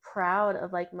proud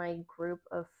of like my group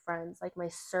of friends, like my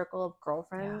circle of yeah,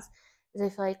 girlfriends, is I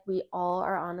feel like we all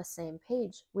are on the same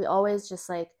page. We always just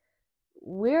like,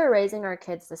 we're raising our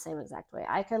kids the same exact way.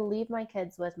 I could leave my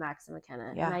kids with Max and McKenna,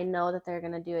 and yeah, I know that they're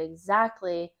gonna do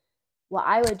exactly what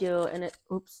I would do in a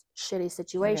shitty you're good.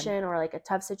 situation or like a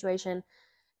tough situation.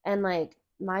 And like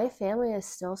my family is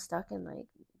still stuck in like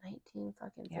 19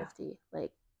 fucking Yeah. 50.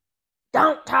 Like,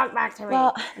 don't talk back to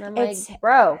Well, me. And I'm like, it's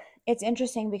bro. it's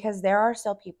interesting because there are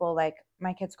still people, like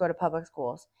my kids go to public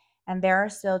schools, and there are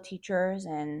still teachers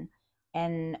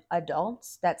and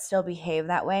adults that still behave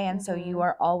that way, and so you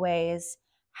are always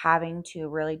having to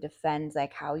really defend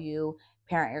like how you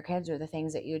parent your kids or the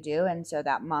things that you do, and so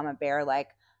that mama bear like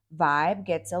vibe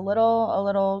gets a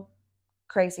little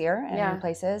crazier in Yeah,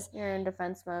 places. you're in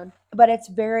defense mode. But it's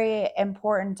very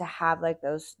important to have like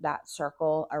that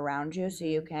circle around you, so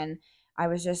you can. I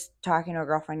was just talking to a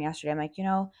girlfriend yesterday. I'm like,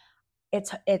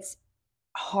 it's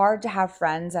hard to have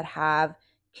friends that have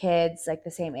kids like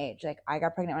the same age. Like I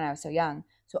got pregnant when I was so young.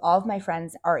 So all of my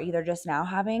friends are either just now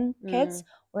having kids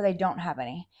or they don't have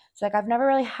any. So like I've never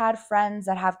really had friends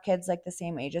that have kids like the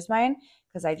same age as mine,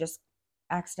 because I just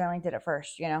accidentally did it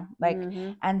first, Like,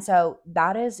 and so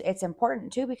it's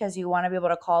important too, because you want to be able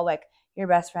to call like your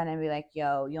best friend and be like,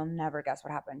 "Yo, you'll never guess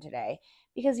what happened today."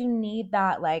 Because you need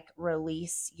that like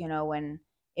release, when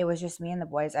it was just me and the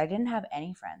boys. I didn't have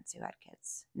any friends who had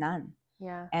kids. None.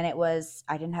 Yeah. And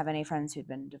I didn't have any friends who'd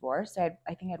been divorced. I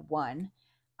think I had one.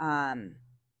 Um,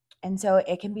 and so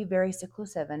it can be very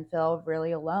seclusive and feel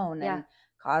really alone Yeah. and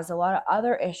cause a lot of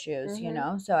other issues.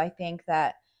 So I think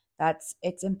that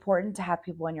it's important to have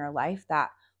people in your life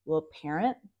that will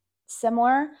parent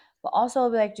similar, but also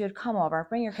be like, dude, come over,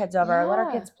 bring your kids over, let our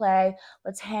Yeah. kids play,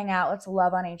 let's hang out, let's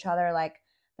love on each other. Like,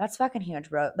 that's fucking huge,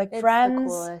 bro. Like, It's the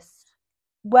friends, coolest.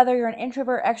 whether you're an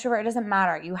introvert, extrovert, it doesn't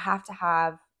matter. You have to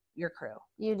have your crew,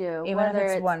 You do. even if Whether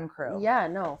it's it's, one crew. yeah,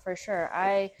 no, for sure.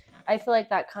 I feel like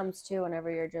that comes too whenever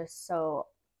you're just so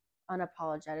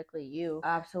unapologetically you.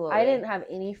 I Absolutely. didn't have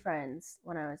any friends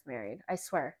when I was married. I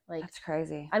swear. Like, That's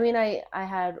crazy. I mean, I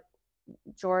had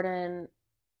Jordan.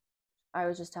 I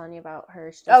was just telling you about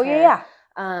her. She Oh, does yeah, hair.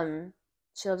 yeah.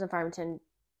 She lives in Farmington.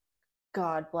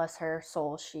 God bless her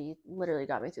soul. She literally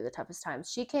got me through the toughest times.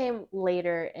 She came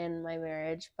later in my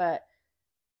marriage, but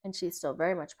and she's still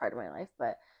very much part of my life.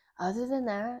 But other than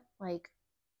that, like,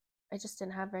 I just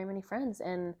didn't have very many friends,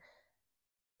 and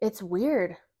it's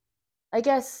weird. I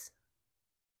guess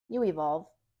you evolve,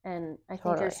 and I think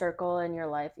your Totally. circle and your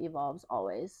life evolves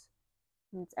always.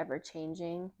 It's ever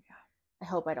changing. Yeah. I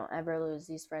hope I don't ever lose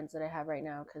these friends that I have right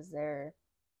now because they're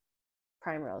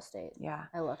prime real estate. Yeah.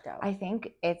 I lucked out. I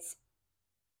think it's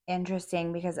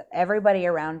interesting because everybody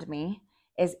around me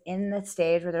is in the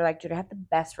stage where they're like, dude, I have the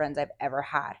best friends I've ever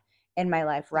had in my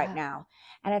life right Yeah. now.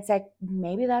 And it's like,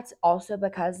 maybe that's also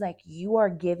because like you are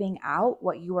giving out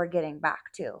what you are getting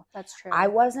back to. That's true. I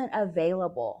wasn't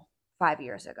available 5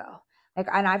 years ago. Like,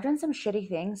 and I've done some shitty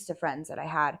things to friends that I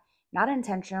had, not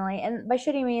intentionally. And by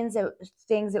shitty means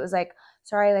things, it was like,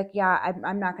 sorry, like, yeah,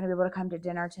 I'm not going to be able to come to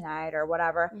dinner tonight or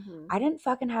whatever. I didn't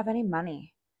fucking have any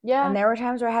money. Yeah. And there were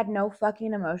times where I had no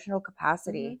fucking emotional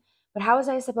capacity. But how was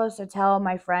I supposed to tell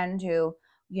my friend who,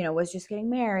 was just getting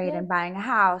married and buying a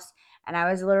house, and I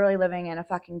was literally living in a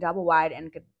fucking double wide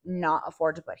and could not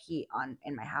afford to put heat on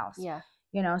in my house? Yeah.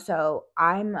 So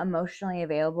I'm emotionally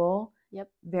available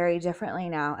very differently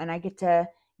now, and I get to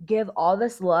give all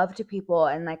this love to people.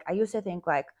 And like, I used to think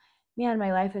like, man,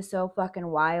 my life is so fucking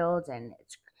wild, and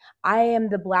I am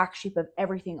the black sheep of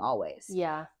everything always.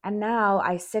 Yeah. And now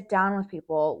I sit down with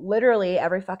people literally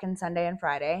every fucking Sunday and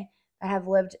Friday that have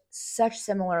lived such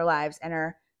similar lives and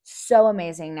are so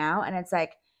amazing now. And it's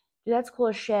like, dude, that's cool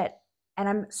as shit. And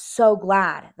I'm so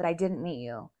glad that I didn't meet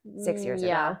you 6 years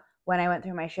ago when I went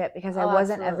through my shit, because I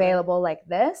wasn't available like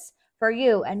this for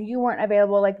you, and you weren't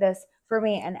available like this for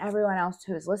me and everyone else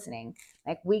who's listening.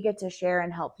 Like, we get to share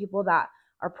and help people that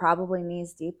are probably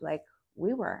knees deep like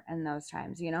we were in those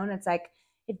times, and it's like,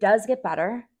 it does get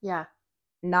better. Yeah.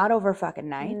 Not over fucking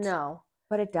night. No.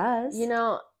 But it does. You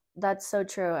know, that's so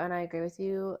true. And I agree with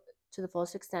you to the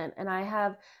fullest extent. And I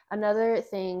have another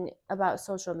thing about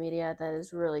social media that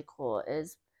is really cool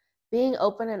is being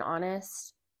open and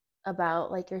honest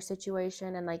about like your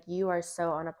situation, and like you are so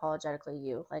unapologetically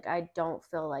you. Like I don't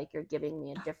feel like you're giving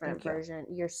me a different version.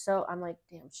 You're so, I'm like,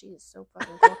 damn, she is so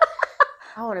fucking cool.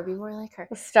 I want to be more like her.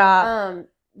 Stop.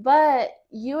 But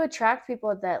you attract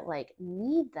people that like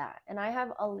need that. And I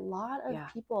have a lot of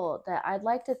people that I'd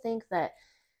like to think that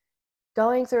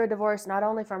going through a divorce, not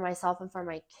only for myself and for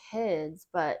my kids,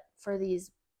 but for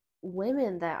these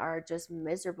women that are just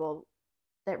miserable,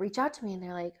 that reach out to me and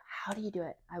they're like, how do you do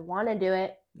it? I want to do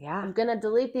it. Yeah. I'm going to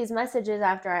delete these messages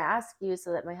after I ask you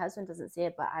so that my husband doesn't see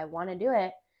it, but I want to do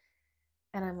it.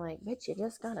 And I'm like, bitch, you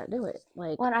just got to do it.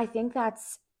 Like, well, and I think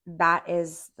that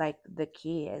is like the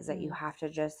key is that you have to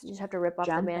you just have to rip off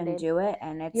the Band-Aid and do it.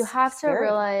 And it's you have scary. to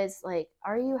realize, like,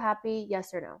 are you happy?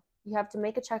 Yes or no? You have to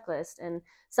make a checklist. And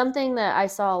something that I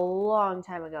saw a long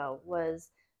time ago was,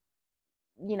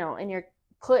 you know,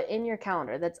 put in your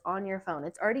calendar that's on your phone.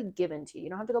 It's already given to you. You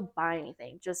don't have to go buy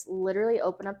anything. Just literally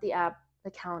open up the app,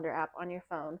 the calendar app on your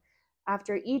phone.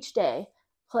 After each day,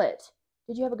 put,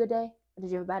 did you have a good day or did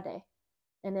you have a bad day?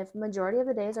 And if majority of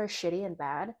the days are shitty and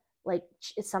bad, like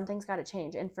something's got to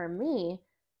change. And for me,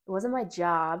 it wasn't my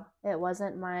job. It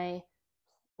wasn't my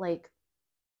like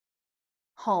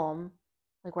home,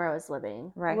 like where I was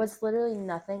living. Right. It was literally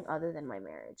nothing other than my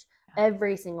marriage.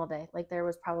 Every single day. Like there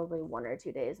was probably 1 or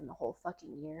 2 days in the whole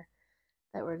fucking year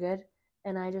that were good.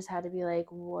 And I just had to be like,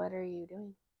 what are you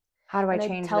doing? How do I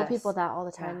change this? I tell people that all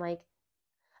the time. Like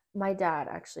my dad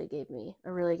actually gave me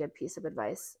a really good piece of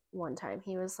advice one time.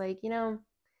 He was like, you know,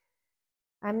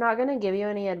 I'm not going to give you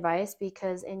any advice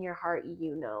because in your heart,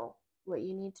 you know what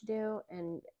you need to do.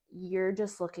 And you're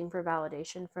just looking for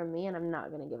validation from me, and I'm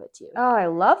not going to give it to you. Oh, I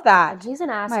love that. And he's an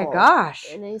asshole. My gosh.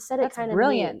 And he said it kind of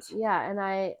brilliant. Yeah. And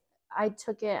I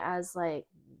took it as like,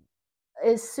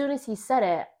 as soon as he said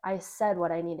it, I said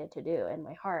what I needed to do in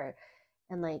my heart.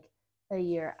 And like a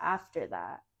year after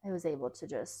that, I was able to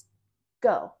just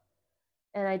go.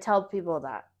 And I tell people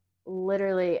that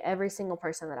literally every single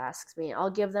person that asks me, I'll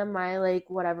give them my like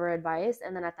whatever advice.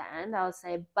 And then at the end, I'll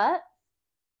say, but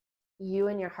you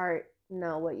and your heart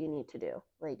know what you need to do.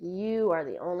 Like you are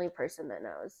the only person that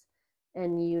knows.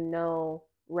 And you know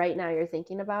right now you're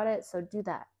thinking about it. So do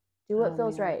that. Do what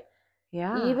feels right.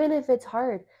 Yeah. Even if it's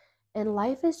hard. And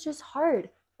life is just hard.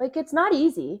 Like it's not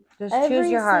easy. Just choose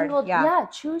your heart. Yeah,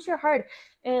 choose your heart.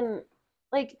 And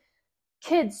like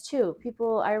kids too.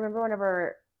 People, I remember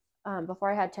whenever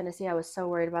before I had Tennessee, I was so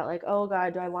worried about like, oh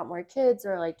God, do I want more kids,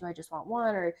 or like, do I just want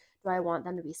one, or do I want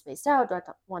them to be spaced out? Do I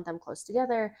want them close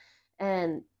together?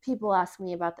 And people ask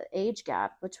me about the age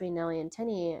gap between Nellie and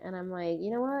Tinny, and I'm like,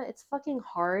 you know what? It's fucking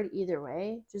hard either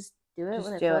way. Just do it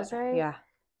when it feels right. Yeah.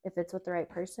 If it's with the right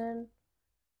person,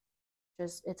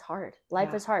 just it's hard.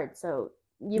 Life is hard, so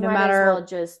you might as well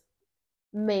just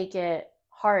make it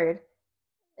hard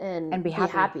and be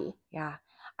happy. Yeah.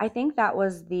 I think that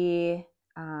was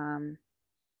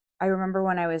I remember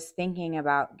when I was thinking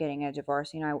about getting a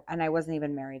divorce, you know, and I wasn't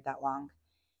even married that long.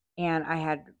 And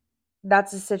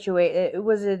that's a situation, it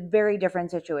was a very different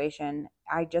situation.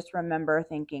 I just remember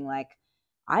thinking like,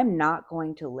 I'm not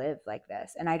going to live like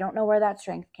this. And I don't know where that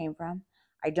strength came from.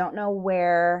 I don't know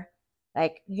where,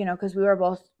 like, you know, because we were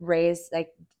both raised like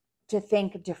to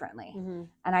think differently. Mm-hmm.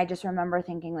 And I just remember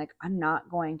thinking like, I'm not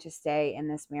going to stay in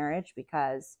this marriage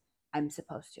because I'm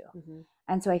supposed to. Mm-hmm.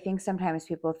 And so I think sometimes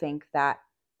people think that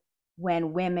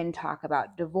when women talk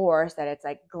about divorce, that it's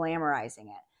like glamorizing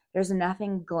it. There's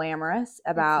nothing glamorous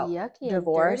about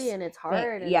divorce. And dirty and it's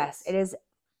hard. Yes, it is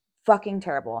fucking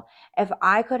terrible. If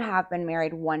I could have been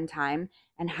married one time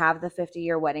and have the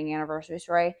 50-year wedding anniversary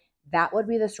story, that would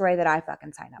be the story that I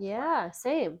fucking sign up for. Yeah,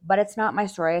 same. But it's not my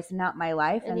story. It's not my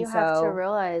life. And you have to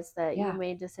realize that you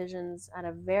made decisions at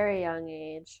a very young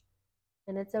age.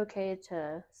 And it's okay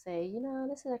to say, you know,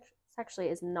 this actually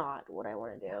is not what I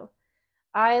want to do.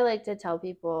 I like to tell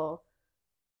people,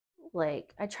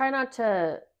 like, I try not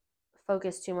to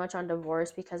focus too much on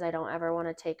divorce because I don't ever want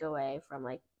to take away from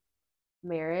like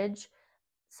marriage.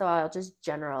 So I'll just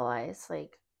generalize,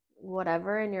 like,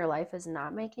 whatever in your life is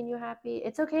not making you happy.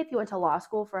 It's okay if you went to law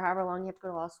school for however long you have to go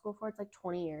to law school for. It's like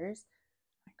 20 years.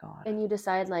 My God. And you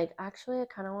decide, like, actually, I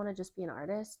kind of want to just be an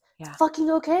artist. Yeah. It's fucking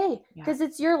okay because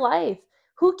it's your life.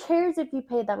 Who cares if you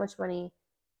paid that much money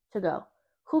to go?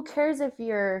 Who cares if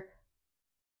your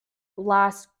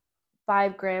last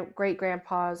 5 great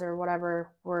grandpas or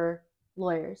whatever were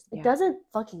lawyers? It doesn't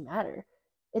fucking matter.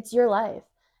 It's your life.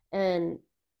 And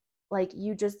like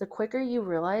you just, the quicker you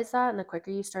realize that and the quicker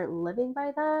you start living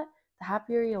by that,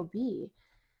 happier you'll be.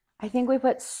 I think we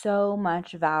put so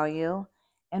much value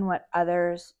in what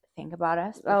others think about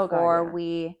us before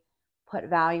we put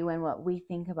value in what we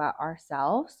think about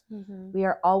ourselves. Mm-hmm. We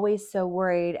are always so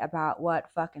worried about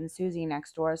what fucking Susie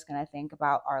next door is going to think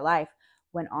about our life.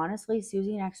 When honestly,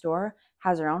 Susie next door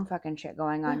has her own fucking shit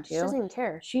going on too. She doesn't even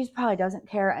care. She probably doesn't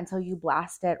care until you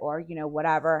blast it or,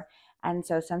 whatever. And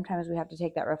so sometimes we have to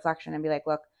take that reflection and be like,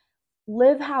 look,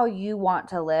 live how you want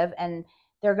to live. And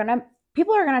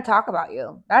people are going to talk about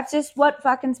you. That's just what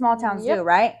fucking small towns do,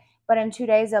 right? But in 2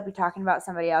 days, they'll be talking about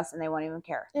somebody else and they won't even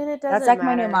care. And it doesn't That's like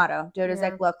matter. my new motto, dude. Is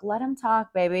like, look, let them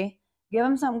talk, baby. Give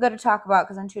them something good to talk about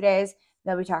because in 2 days,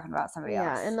 they'll be talking about somebody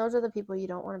else. Yeah, and those are the people you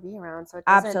don't want to be around. So it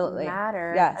doesn't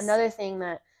matter. Yes. Another thing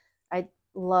that I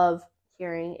love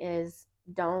hearing is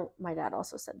my dad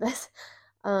also said this,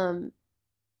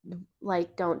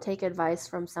 like don't take advice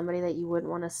from somebody that you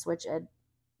wouldn't want to switch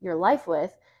your life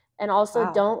with. And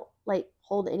also don't like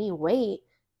hold any weight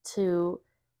to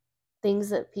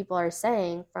things that people are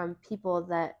saying from people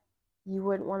that you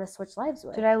wouldn't want to switch lives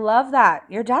with. Dude, I love that.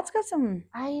 Your dad's got some,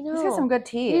 I know. He's got some good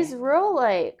tea. He's real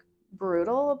like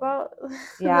brutal about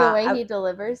the way he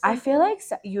delivers something. I feel like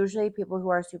usually people who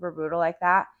are super brutal like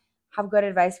that have good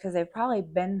advice because they've probably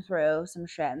been through some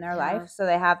shit in their life. So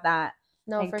they have that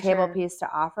table piece to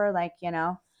offer. Like,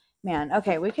 man,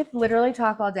 okay, we could literally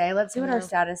talk all day. Let's see what our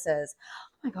status is.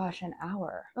 Oh my gosh, an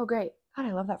hour. Oh, great. God,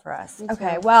 I love that for us.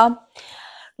 Okay, well,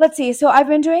 let's see. So I've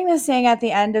been doing this thing at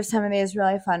the end of some of these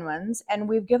really fun ones, and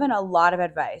we've given a lot of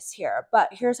advice here. But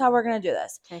here's how we're going to do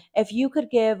this. Okay. If you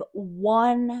could give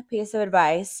one piece of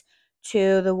advice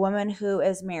to the woman who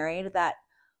is married that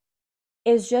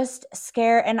is just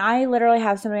scared, and I literally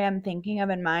have somebody I'm thinking of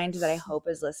in mind that I hope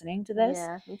is listening to this.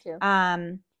 Yeah, me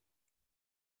too.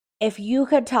 If you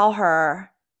could tell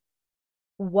her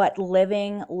what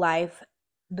living life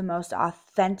the most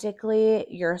authentically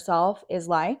yourself is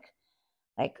like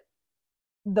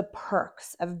the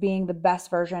perks of being the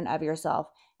best version of yourself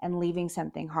and leaving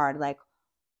something hard, like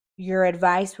your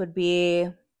advice would be,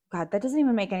 God, that doesn't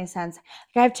even make any sense.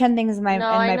 Like I have 10 things in my brain.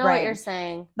 I know what you're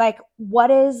saying. Like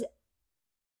what is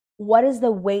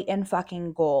the weight in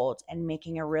fucking gold and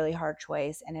making a really hard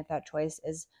choice? And if that choice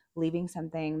is leaving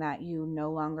something that you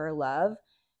no longer love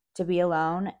to be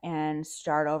alone and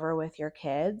start over with your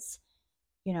kids,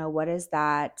 what is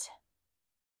that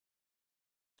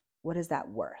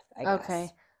worth, I guess? Okay.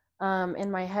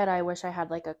 In my head, I wish I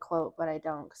had like a quote, but I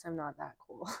don't because I'm not that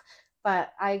cool.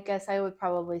 But I guess I would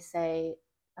probably say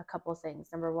a couple things.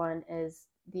 Number one is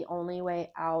the only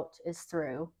way out is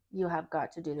through. You have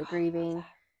got to do the grieving.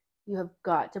 You have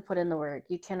got to put in the work.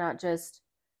 You cannot just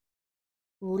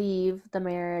leave the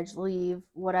marriage, leave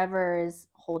whatever is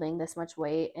holding this much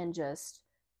weight and just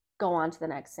go on to the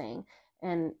next thing.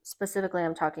 And specifically,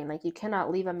 I'm talking like you cannot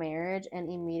leave a marriage and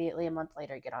immediately a month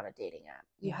later get on a dating app.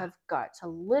 You have got to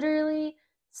literally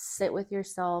sit with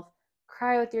yourself,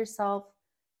 cry with yourself,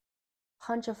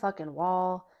 punch a fucking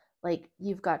wall. Like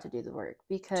you've got to do the work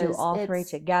because do all three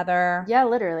together. Yeah,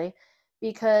 literally.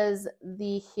 Because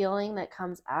the healing that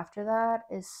comes after that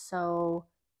is so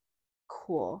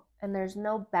cool. And there's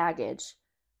no baggage.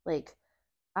 Like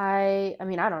I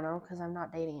mean, I don't know because I'm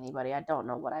not dating anybody. I don't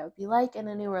know what I would be like in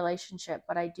a new relationship,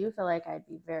 but I do feel like I'd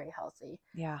be very healthy.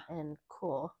 Yeah. And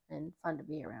cool and fun to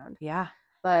be around. Yeah.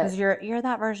 But because you're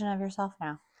that version of yourself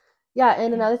now. Yeah,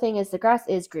 and another thing is the grass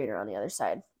is greener on the other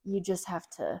side. You just have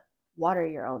to water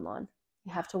your own lawn.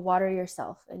 You have to water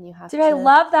yourself, and you have to. Dude, I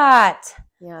love that.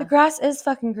 Yeah. The grass is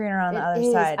fucking greener on the other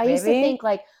side, baby. I used to think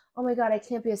like, oh my God, I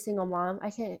can't be a single mom. I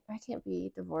can't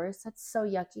be divorced. That's so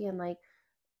yucky and like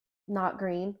not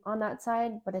green on that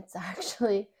side, but it's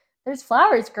actually there's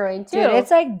flowers growing too. Dude,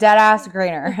 it's like dead ass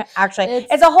greener. Actually,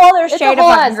 it's a whole other shade of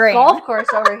fucking green. Golf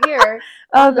course over here.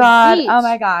 Oh God! Beach. Oh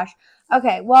my gosh!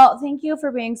 Okay, well, thank you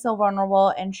for being so vulnerable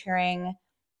and sharing.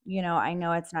 I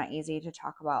know it's not easy to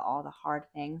talk about all the hard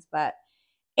things,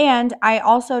 and I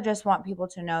also just want people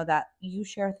to know that you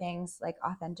share things like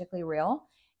authentically real.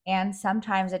 And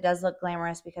sometimes it does look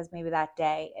glamorous because maybe that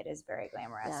day it is very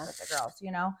glamorous with the girls,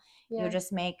 You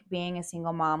just make being a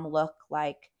single mom look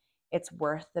like it's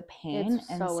worth the pain.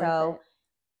 It's so worth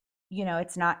it.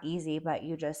 It's not easy, but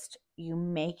you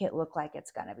make it look like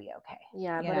it's going to be okay.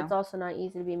 Yeah, but it's also not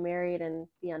easy to be married and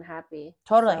be unhappy.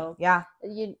 Totally. So yeah.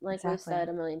 You we've said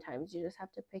a million times, you just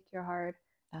have to pick your heart.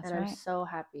 That's right. I'm so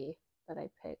happy that I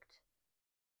picked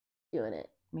doing it.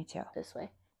 Me too. This way.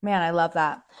 Man, I love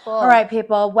that. Cool. All right,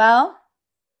 people. Well,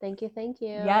 thank you.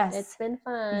 Yes. It's been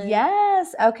fun.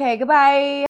 Yes. Okay, goodbye.